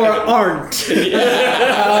 Are or aren't?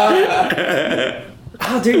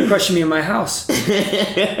 How dare you question me in my house?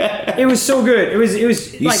 It was so good. It was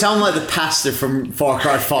You like, sound like the pastor from Far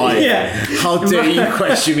Cry 5. Yeah. How dare you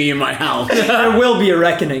question me in my house? there will be a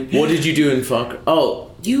reckoning. What did you do in Far Cry? Oh,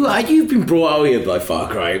 you've been brought out here by Far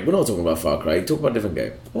Cry. We're not talking about Far Cry. Talk about a different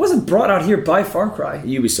game. I wasn't brought out here by Far Cry.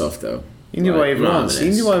 Ubisoft though. You can do whatever you want. You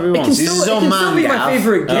can do whatever you It want. can This still, is it on can still be my Gav.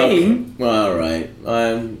 favorite game. Well, all right.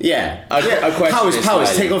 Yeah. I question Powers, this Powers,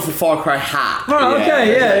 slightly. take off the Far Cry hat. Oh,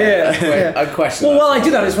 okay, yeah. I question. Well, that. while I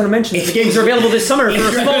do that, I just want to mention that the games are available this summer for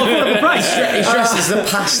a small affordable price. He dresses the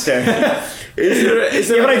pastor. Is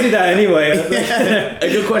there Yeah, but I do that anyway. a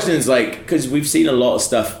good question is like because we've seen a lot of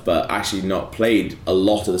stuff but actually not played a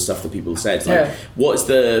lot of the stuff that people said. Like, Yeah. what's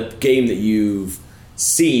the game that you've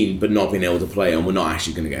seen but not been able to play and we're not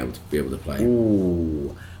actually going to be able to play?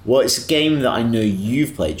 Ooh. Well, it's a game that I know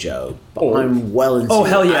you've played, Joe, but I'm well into Oh,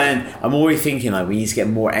 hell it. yeah. And I'm already thinking like we need to get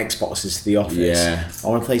more Xboxes to the office. Yeah. I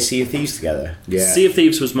want to play Sea of Thieves together. Yeah. Sea of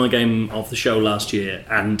Thieves was my game of the show last year,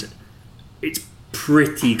 and it's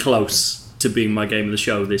pretty close to being my game of the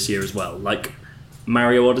show this year as well. Like,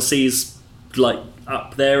 Mario Odyssey's like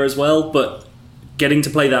up there as well, but getting to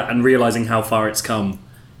play that and realising how far it's come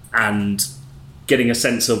and getting a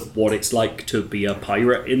sense of what it's like to be a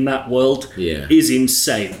pirate in that world Yeah. is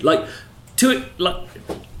insane.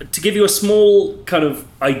 To give you a small kind of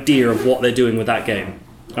idea of what they're doing with that game,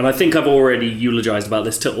 and I think I've already eulogized about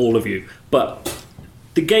this to all of you, but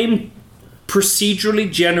the game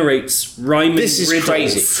procedurally generates rhyming This is riddles.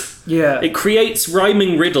 crazy. Yeah. It creates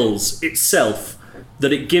rhyming riddles itself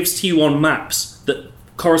that it gives to you on maps that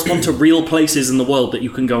correspond to real places in the world that you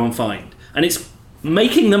can go and find. And it's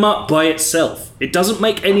making them up by itself. It doesn't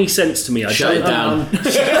make any sense to me. Shut it down.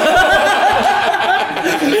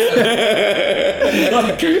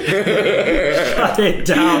 Shut it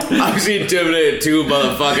down. I've seen Terminator 2,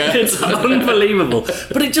 motherfucker. It's unbelievable.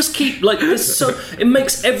 But it just it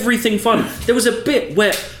makes everything fun. There was a bit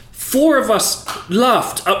where 4 of us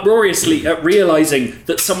laughed uproariously at realizing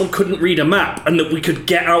that someone couldn't read a map and that we could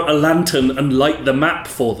get out a lantern and light the map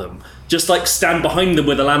for them. Just stand behind them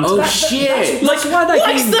with a lantern. Oh, shit. That's why that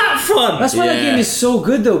Why is game- that fun? That's why that Yeah. game is so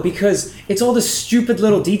good though, because it's all the stupid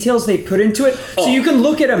little details they put into it. So you can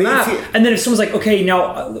look at a map, and then if someone's like, "Okay,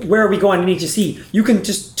 now where are we going? I need to see." You can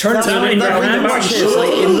just turn it on in your hand.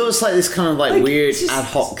 It looks like this kind of weird it's just- ad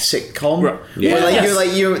hoc sitcom. Right. Where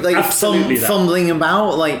Yes. you're Absolutely that. fumbling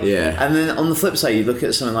about, Yeah. and then on the flip side, you look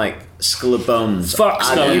at something like Skull and Bones. Fuck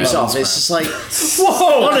Skull and Ubisoft, Bones, it's just like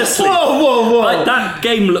Whoa! Honestly, whoa! that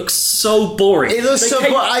game looks so boring. it looks so. They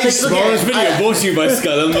take- I just look at it. brought to you by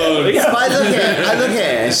Skull and Bones. But I look at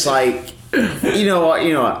it, it's like, you know what,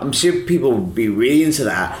 I'm sure people would be really into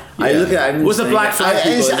that. I look at it and What's the think- Black Flag I-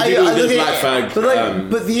 people? I- The people I who did look at Black it- Flag,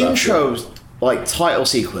 but the stuff, intros, title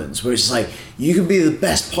sequence, where it's just like, you can be the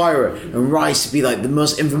best pirate and rise to be the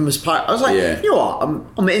most infamous pirate. I was like, Yeah. you know what,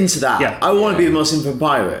 I'm into that. Yeah. I want to be the most infamous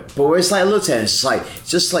pirate. But where it's I looked at it, it's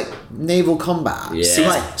just like naval combat. Yeah. So, Sea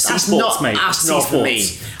that's sports, not, mate. that's Sea not for me.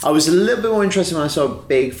 sports. I was a little bit more interested when I saw a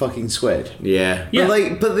big fucking squid. Yeah. Yeah.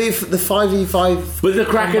 But the 5v5. But the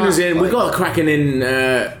Kraken is in. We Like- got a Kraken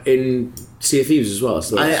in Sea of Thieves as well.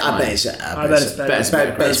 So I that's bet fine. it's. I bet it's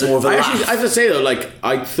better. bet it's more of a I laugh. actually, I have to say though,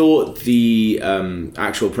 I thought the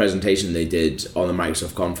actual presentation they did on the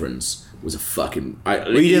Microsoft conference was a fucking.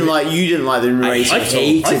 You didn't like the narration. I at all.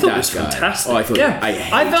 hated thought it that was guy. fantastic. Oh, I thought. Yeah,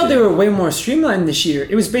 I felt they were way more streamlined this year.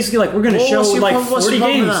 It was basically we're going to Well, show what's your problem- what's 40 the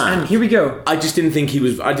problem games, with that? and here we go. I just didn't think he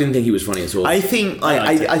was. I didn't think he was funny at all. I think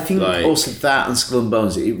liked it. I think Like- also that and Skull and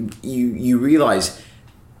Bones, you realise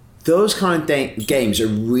those kind of games are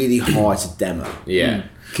really hard to demo. yeah.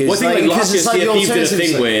 'Cause, Well, I think like, last year because it's like Sea of the Thieves did a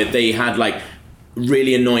alternatives, thing where they had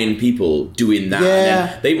really annoying people doing that. Yeah. And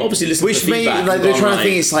then they obviously listened Which to the made feedback. they're and trying gone to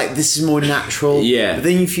think it's this is more natural. Yeah. But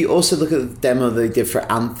then if you also look at the demo they did for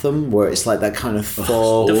Anthem, where it's that kind of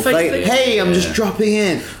full, the fake thing. hey, I'm just dropping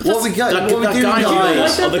in. What we got? That, What we that doing, guy,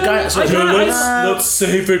 guys? oh, the guy. Sorry, Let's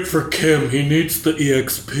save it for Kim. He needs the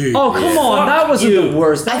EXP. Oh, come on. That wasn't the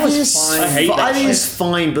worst. That I was think it's fine. I hate that I think shit. it's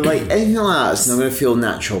fine, but anything like that, it's not going to feel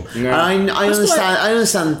natural. And I understand. I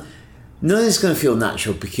understand. None of it's going to feel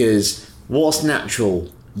natural because what's natural,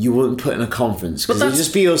 you wouldn't put in a conference because it'd that's-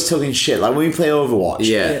 just be us talking shit. Like when we play Overwatch,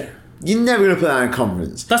 Yeah. you're never going to put that in a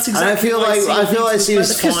conference. That's And I exactly feel why like Sea of I feel like Thieves Sea was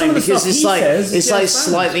is better. Because some fine of the because stuff it's he says it's gets banned.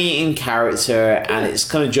 slightly in character and it's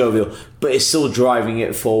kind of jovial, but it's still driving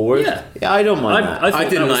it forward. Yeah. I don't mind that. I thought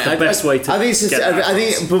didn't that was like- the best way to I think it's get that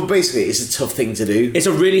across. but basically it's a tough thing to do. It's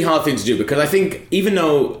a really hard thing to do because I think even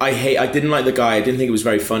though I didn't like the guy, I didn't think it was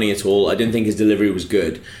very funny at all. I didn't think his delivery was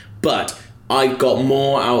good, but I got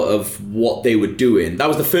more out of what they were doing. That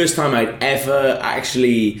was the first time I'd ever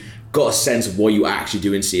actually got a sense of what you actually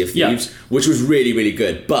do in Sea of Thieves, Yeah. which was really, really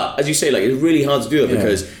good. But as you say, it's really hard to do it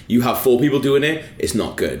because you have 4 people doing it. It's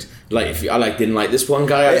not good. If I didn't like this one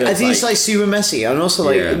guy, I think it's super messy, and also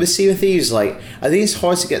Yeah. with Sea of Thieves, I think it's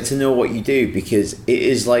hard to get to know what you do because it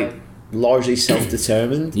is largely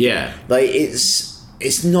self-determined. yeah.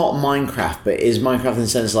 It's not Minecraft, but it is Minecraft in the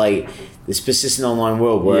sense this persistent online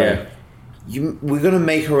world where we're gonna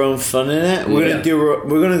make our own fun in it. We're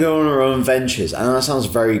gonna go on our own ventures. I know that sounds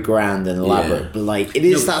very grand and elaborate, but it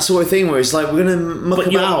is that sort of thing where it's we're gonna muck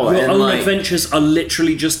But your about and own adventures are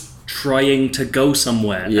literally just trying to go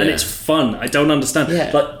somewhere, Yeah. and it's fun. I don't understand.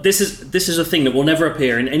 Yeah. This is a thing that will never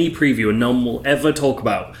appear in any preview, and no one will ever talk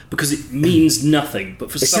about because it means nothing.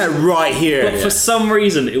 But for it's some right here. But for some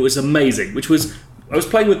reason, it was amazing. Which was, I was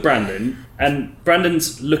playing with Brandon, and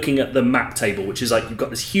Brandon's looking at the map table, which is you've got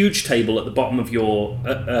this huge table at the bottom of your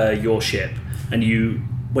ship, and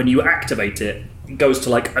when you activate it, it goes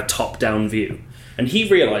to a top-down view. And he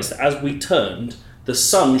realised that as we turned, the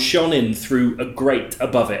sun shone in through a grate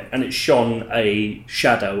above it, and it shone a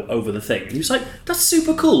shadow over the thing. And he was like, "That's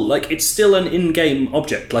super cool. It's still an in-game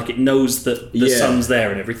object. It knows that the Yeah. sun's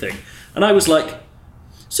there and everything." And I was like,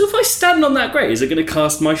 so if I stand on that grate, is it going to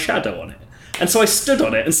cast my shadow on it? And so I stood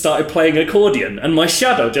on it and started playing accordion, and my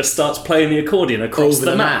shadow just starts playing the accordion across Over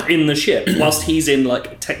the the map map. in the ship, whilst he's in,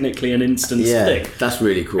 like, technically an instance thing. That's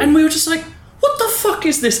really cool. And we were just like, what the fuck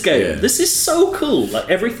is this game? Yeah. This is so cool. Like,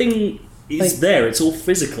 everything is there. It's all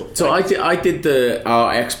physical. So I did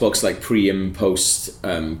our Xbox like pre and post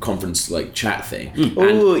conference like chat thing.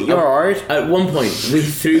 Oh, you're hard. At one point, we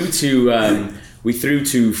threw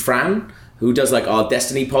to Fran, who does like our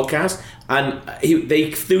Destiny podcast, and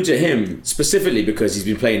they threw to him specifically because he's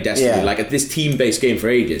been playing Destiny, Yeah. like at this team-based game for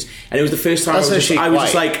ages, and it was the first time That's I was actually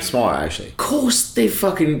just quite like, smart, actually. of course they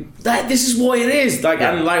fucking this is what it is. Like,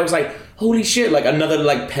 and like I was like, holy shit! Like another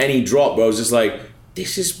like penny drop where I was just like,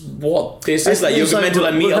 this is what this is. Like, you're meant to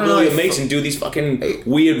like meet up with all your mates and do these fucking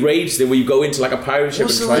weird raids where you go into like a pirate ship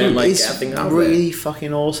and try and like It's get a thing out really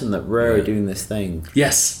fucking awesome that Rare are doing this thing.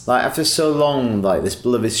 Yes. Like, after so long, like, this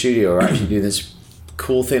beloved studio are actually doing this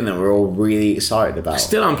cool thing that we're all really excited about.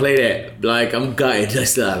 Still haven't played it. Like, I'm gutted. I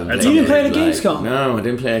still haven't played it. You didn't play it at Like, Gamescom? No, I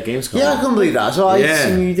didn't play it at Gamescom. Yeah, I can't believe that. So I Yeah.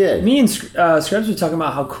 assume you did. Me and Scrubs were talking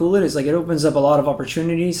about how cool it is. Like, it opens up a lot of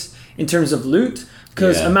opportunities in terms of loot.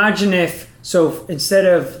 Because Yeah. imagine if, so instead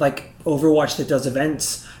of like Overwatch that does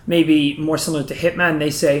events, maybe more similar to Hitman, they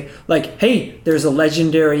say like, hey, there's a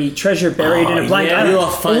legendary treasure buried in a blank yeah, island, we'll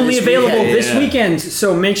find only this available weekend, this yeah. weekend.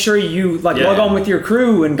 So make sure you like Yeah. log on with your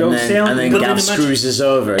crew and go And then, sail. and then But Gav then imagine- screws us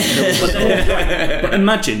over. But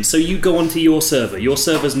imagine, so you go onto your server. Your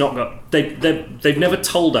server's not got. They've never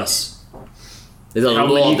told us. There's a How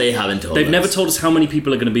lot many- they haven't told They've us. never told us how many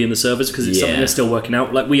people are going to be in the servers because it's something Yeah. they're still working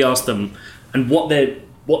out. Like, we asked them, and what they're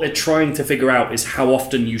trying to figure out is how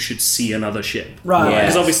often you should see another ship. Right.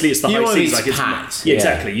 Because obviously it's the You high want seas. these Like, it's packed, yeah, yeah.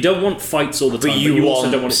 exactly. You don't want fights all the time, But you also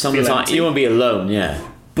want don't want it to feel sometimes empty. you want to be alone, yeah.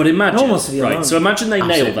 But imagine, almost to be right? alone. So imagine they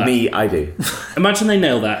nail that. Me, I do. Imagine they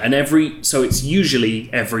nail that, and so it's usually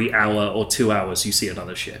every hour or 2 hours you see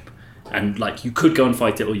another ship, and like you could go and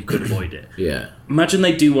fight it or you could avoid it. Yeah. Imagine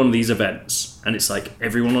they do one of these events, and it's like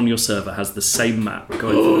everyone on your server has the same map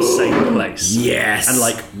going to the same place. Yes. And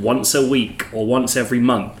like once a week or once every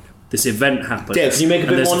month, this event happens. Yeah, can you make a and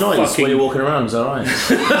bit there's more noise fucking- when you're walking around? Is that alright?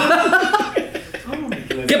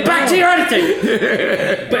 Get back to your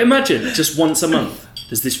editing! But imagine, just once a month,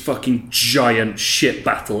 there's this fucking giant ship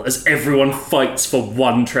battle as everyone fights for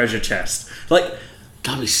one treasure chest. Like,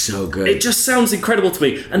 That'd be so good. it just sounds incredible to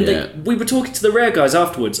me. And Yeah. we were talking to the Rare guys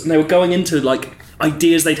afterwards, and they were going into like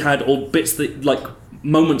ideas they'd had or bits that like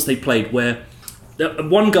moments they played where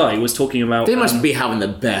one guy was talking about. they must be having the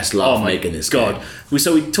best laugh Oh my making this God! game.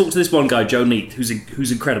 So we talked to this one guy, Joe Neat,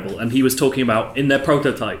 who's incredible, and he was talking about in their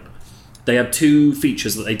prototype. They had two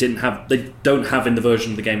features that they don't have in the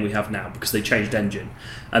version of the game we have now because they changed engine,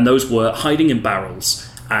 and those were hiding in barrels,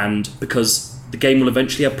 and because the game will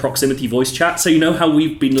eventually have proximity voice chat. So you know how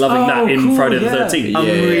we've been loving that in cool, Friday the yeah. 13th. I'm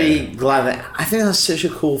Yeah. really glad that. I think that's such a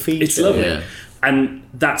cool feature. It's lovely. Yeah. And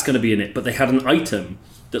that's going to be in it. But they had an item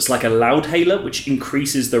that's like a loudhailer, which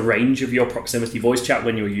increases the range of your proximity voice chat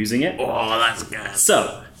when you're using it. Oh, that's good.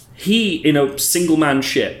 So, he, in a single-man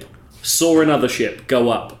ship, saw another ship go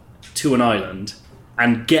up to an island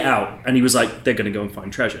and get out, and he was like, they're going to go and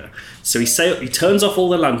find treasure. So he turns off all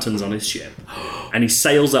the lanterns on his ship, and he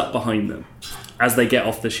sails up behind them as they get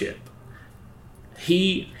off the ship.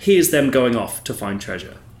 He hears them going off to find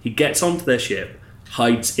treasure. He gets onto their ship,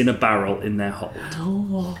 hides in a barrel in their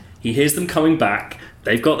hold. He hears them coming back.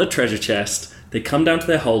 They've got the treasure chest. They come down to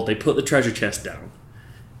their hold. They put the treasure chest down.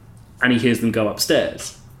 And he hears them go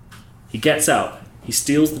upstairs. He gets out. He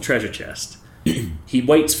steals the treasure chest. He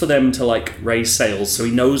waits for them to like raise sails so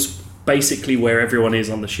he knows basically where everyone is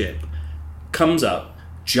on the ship. Comes up,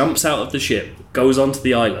 jumps out of the ship, goes onto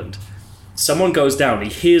the island. Someone goes down. He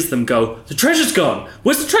hears them go, the treasure's gone.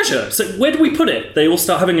 Where's the treasure? So where do we put it? They all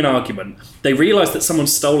start having an argument. They realise that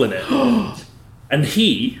someone's stolen it. And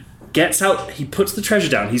he gets out, he puts the treasure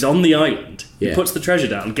down. He's on the island. He Yeah. puts the treasure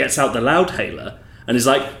down, gets out the loudhailer, and is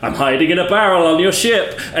like, I'm hiding in a barrel on your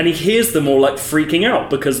ship. And he hears them all like freaking out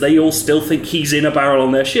because they all still think he's in a barrel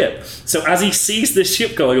on their ship. So as he sees this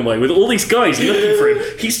ship going away with all these guys looking for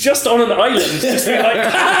him, he's just on an island, just being like,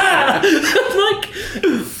 ah! Like,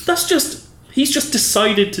 that's just, he's just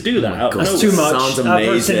decided to do that out of God. nowhere. Too much. Sounds That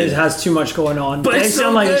person amazing. has too much going on. But They it's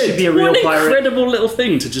sound so like it good. should be a real what an pirate. incredible little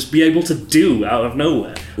thing to just be able to do out of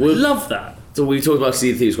nowhere. I love that. So we talked about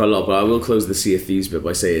Sea of Thieves quite a lot, but I will close the Sea of Thieves bit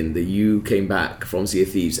by saying that you came back from Sea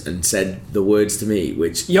of Thieves and said the words to me,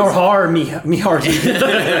 which Your heart, me heart.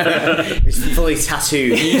 It's fully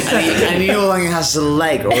tattooed, and he no longer has a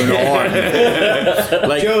leg or an arm.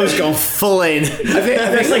 Like Joe's gone full in.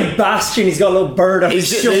 It's like Bastion. He's got a little bird on his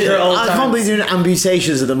shoulder all the I time. can't believe doing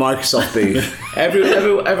amputations at the Microsoft booth.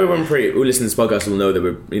 everyone who listens to this podcast will know that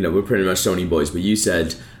we're pretty much Sony boys. But you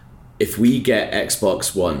said, if we get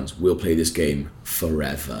Xbox Ones, we'll play this game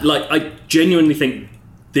forever. Like, I genuinely think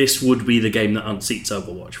this would be the game that unseats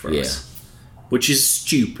Overwatch for us. Which is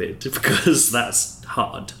stupid, because that's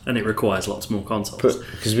hard, and it requires lots more consoles.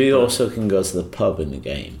 Because we also can go to the pub in the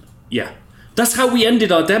game. Yeah. That's how we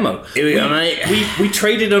ended our demo. Here we go, mate. We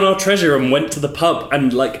traded on our treasure and went to the pub,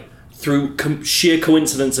 and like, through sheer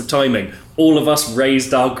coincidence of timing, all of us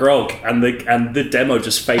raised our grog, and the demo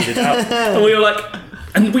just faded out. And we were like...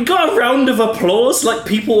 And we got a round of applause, like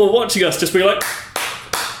people were watching us just being like,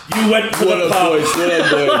 you went to the pub.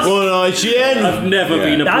 I've never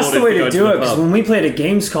been applauded. That's the way for to going do it, the because pub. when we played at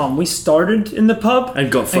Gamescom, we started in the pub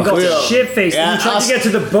And got fucked. shit-faced. And we tried to get to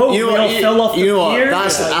the boat, we all fell off the pier.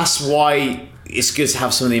 That's why it's good to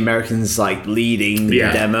have some of the Americans like leading the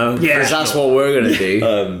demo. Yeah. Because that's what we're going to do.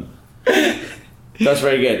 That's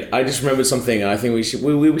very good. I just remembered something, and I think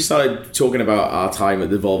we started talking about our time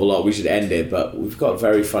at the Volve a lot. We should end it, but we've got a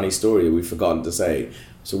very funny story that we've forgotten to say.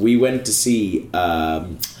 So we went to see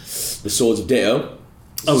the Swords of Ditto.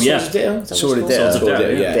 Sword of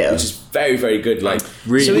Ditto, Yeah, which is very, very good. Like,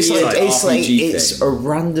 Really So it's like RPG it's thing. a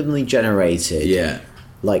randomly generated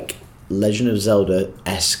like Legend of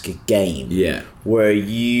Zelda-esque game. Yeah. Where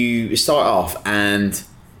you start off and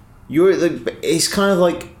it's kind of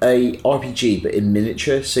like a RPG but in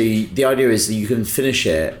miniature. So the idea is that you can finish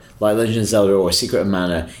it like Legend of Zelda or Secret of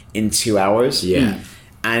Mana in 2 hours. Yeah.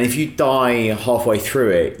 And if you die halfway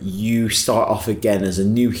through it, you start off again as a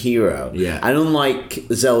new hero. Yeah. And unlike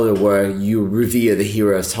Zelda, where you revere the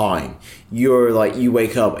hero of time, you're like, you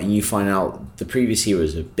wake up and you find out the previous hero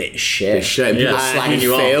is a bit shit. Bit shit. People And slagging you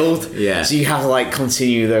you off. failed. Yeah. So you have to like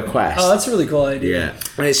continue their quest. Oh, that's a really cool idea. Yeah.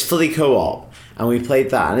 And it's fully co-op. And we played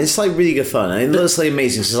that, and it's like really good fun. And it looks like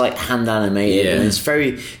amazing. 'Cause it's like hand animated, Yeah. and it's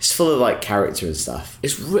full of like character and stuff.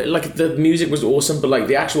 It's like the music was awesome, but like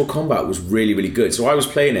the actual combat was really, really good. So I was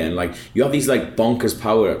playing it, and like you have these like bonkers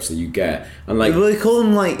power ups that you get, and like Well, they call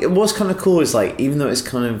them like, what's kind of cool is like, even though it's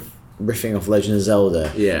kind of riffing off Legend of Zelda,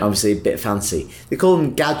 obviously a bit fancy, they call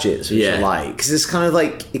them gadgets, which I like, because it's kind of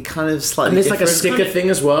like, it kind of slightly and there's like a different. sticker thing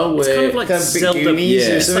as well. It's Where kind of like Kind of big Zelda, Goonies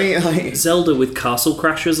or it's something, like like- Zelda with castle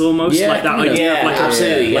crashers almost, Yeah, like that you know. idea of like,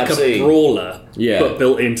 absolutely, like absolutely. a brawler, Yeah. but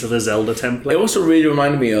built into the Zelda template. it also really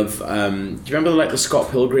reminded me of. Do you remember like the Scott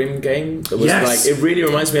Pilgrim game? That was Yes. like it really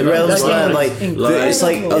reminds me of that. Realms, as well. yeah, like incredible. it's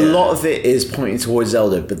like a Yeah. lot of it is pointing towards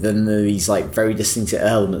Zelda, but then there are these like very distinctive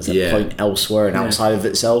elements that Yeah. point elsewhere and outside of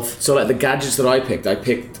itself. So like the gadgets that I picked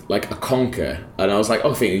like a conker, and I was like,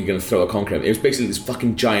 oh, I think you're gonna throw a conker. It was basically this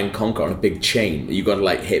fucking giant conker on a big chain that you got to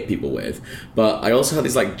like hit people with. But I also had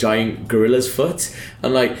this like giant gorilla's foot,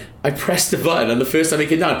 and like I pressed the button, and the first time it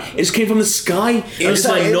came down, it just came from the sky. It was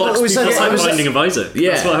like knocked it was people like- It's out. like it was Binding of Isaac.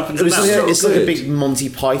 Yeah. That's what happens It in was that. like so it's like a good. big Monty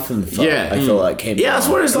Python foot. Yeah. I feel like came. Yeah, that's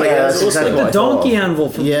what it was like. Yeah, It was that's awesome. exactly The what I thought. donkey anvil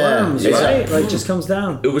from Yeah, Worms, exactly. right? Like, just comes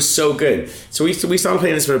down. It was so good. So we started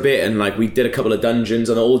playing this for a bit, and like we did a couple of dungeons,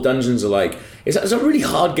 and all dungeons are like it's a really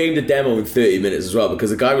hard game to demo in 30 minutes as well,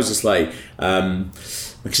 because the guy was just like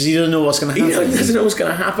Because he doesn't know what's going to he happen. doesn't know what's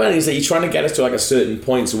going to happen. He's like, you're trying to get us to like a certain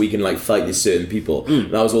point so we can like fight these certain people.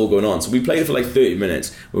 And that was all going on. So we played it for like 30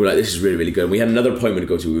 minutes. We were like, this is really, really good. And we had another appointment to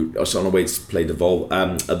go to. We were on our way to play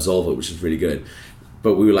Absolver, which is really good.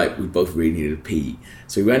 But we were like, we both really needed to pee.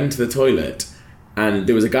 So we went into the toilet, and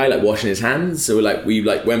there was a guy like washing his hands. So we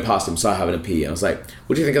went past him, started having a pee. And I was like,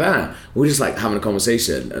 what do you think of that? We were just like having a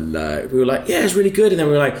conversation, and we were like, yeah, it's really good. And then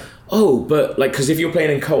we were like, oh, but like, because if you're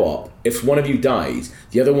playing in co-op, if one of you dies,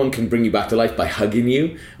 the other one can bring you back to life by hugging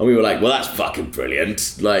you. And we were like, well, that's fucking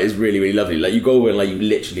brilliant. Like, it's really, really lovely. Like, you go over and like you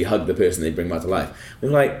literally hug the person they bring back to life. We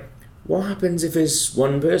were like, what happens if it's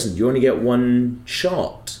one person? You only get one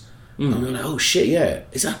shot. And we were like, oh shit, yeah,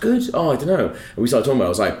 is that good? Oh, I don't know. And we started talking about it. I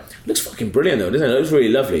was like, looks fucking brilliant though, doesn't it? It looks really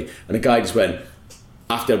lovely. And the guy just went,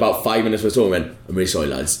 after about 5 minutes of talking, went, I'm really sorry,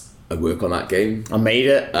 lads, I work on that game. I made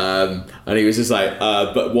it. And he was just like,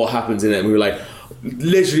 but what happens in it? And we were like,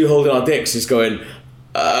 literally holding our dicks, just going,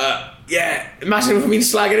 yeah, imagine if we've been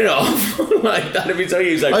slagging it off. Like, that'd be so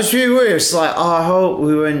huge. Like, I was really worried. It's like, I hope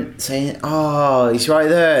we weren't saying, he's right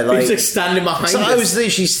there. he Like, was like standing behind so us. I was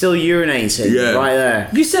literally still urinating right there.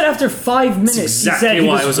 You said after 5 minutes, exactly he said he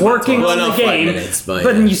what I was was about to working ask. on Well, the not 5 game, minutes, but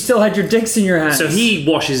then you still had your dicks in your hands. So he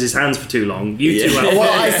washes his hands for too long. You two Yeah. have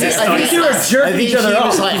Well, I think you were jerking he each other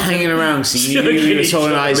was off. like hanging around because he knew he was so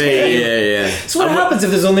nice. Yeah. So what happens if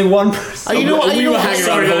there's only one person? You know what? We You know were what? hanging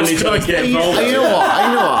Sorry, around I was holding each trying other. to get You involved. know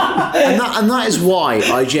what? And that is why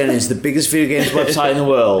IGN is the biggest video games website in the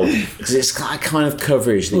world, because it's that kind of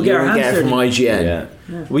coverage that We'll you get our don't get hands from dirty.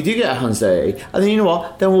 IGN. We do get our hands dirty, and then you know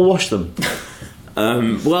what? Then we'll wash them.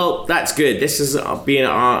 Well, that's good. This has been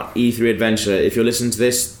our E3 adventure. If you're listening to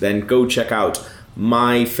this, then go check out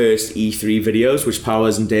my first E3 videos, which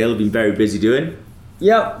Powers and Dale have been very busy doing.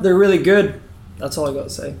 Yep, they're really good. That's all I got to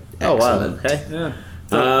say. Oh wow! Okay. Yeah.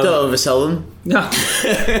 Don't oversell them. No.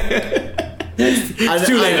 And,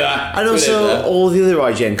 too late for that. And Too late for also that. all the other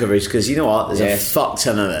IGN coverage, because you know what? There's Yeah. a fuck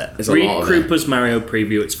ton of it. There's a Read lot of it. Krupa's Mario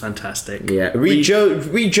preview. It's fantastic. Yeah. Read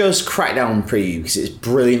Joe's Crackdown preview because it's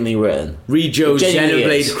brilliantly written. Read Joe's Genuinely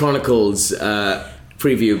Xenoblade is. Chronicles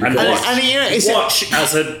preview. And Because watch, you know, it's watch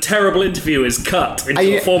as a terrible interview is cut into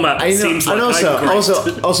a format that seems like and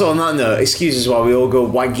also on that note, excuses why we all go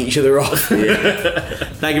wank each other off.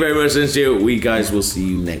 thank you very much for listening to. We guys will see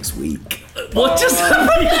you next week. What just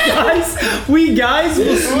happened? We guys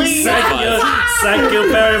will see. Thank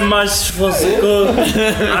you very much for the good.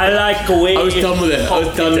 I like the way I was done with it. I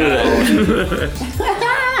was done with it.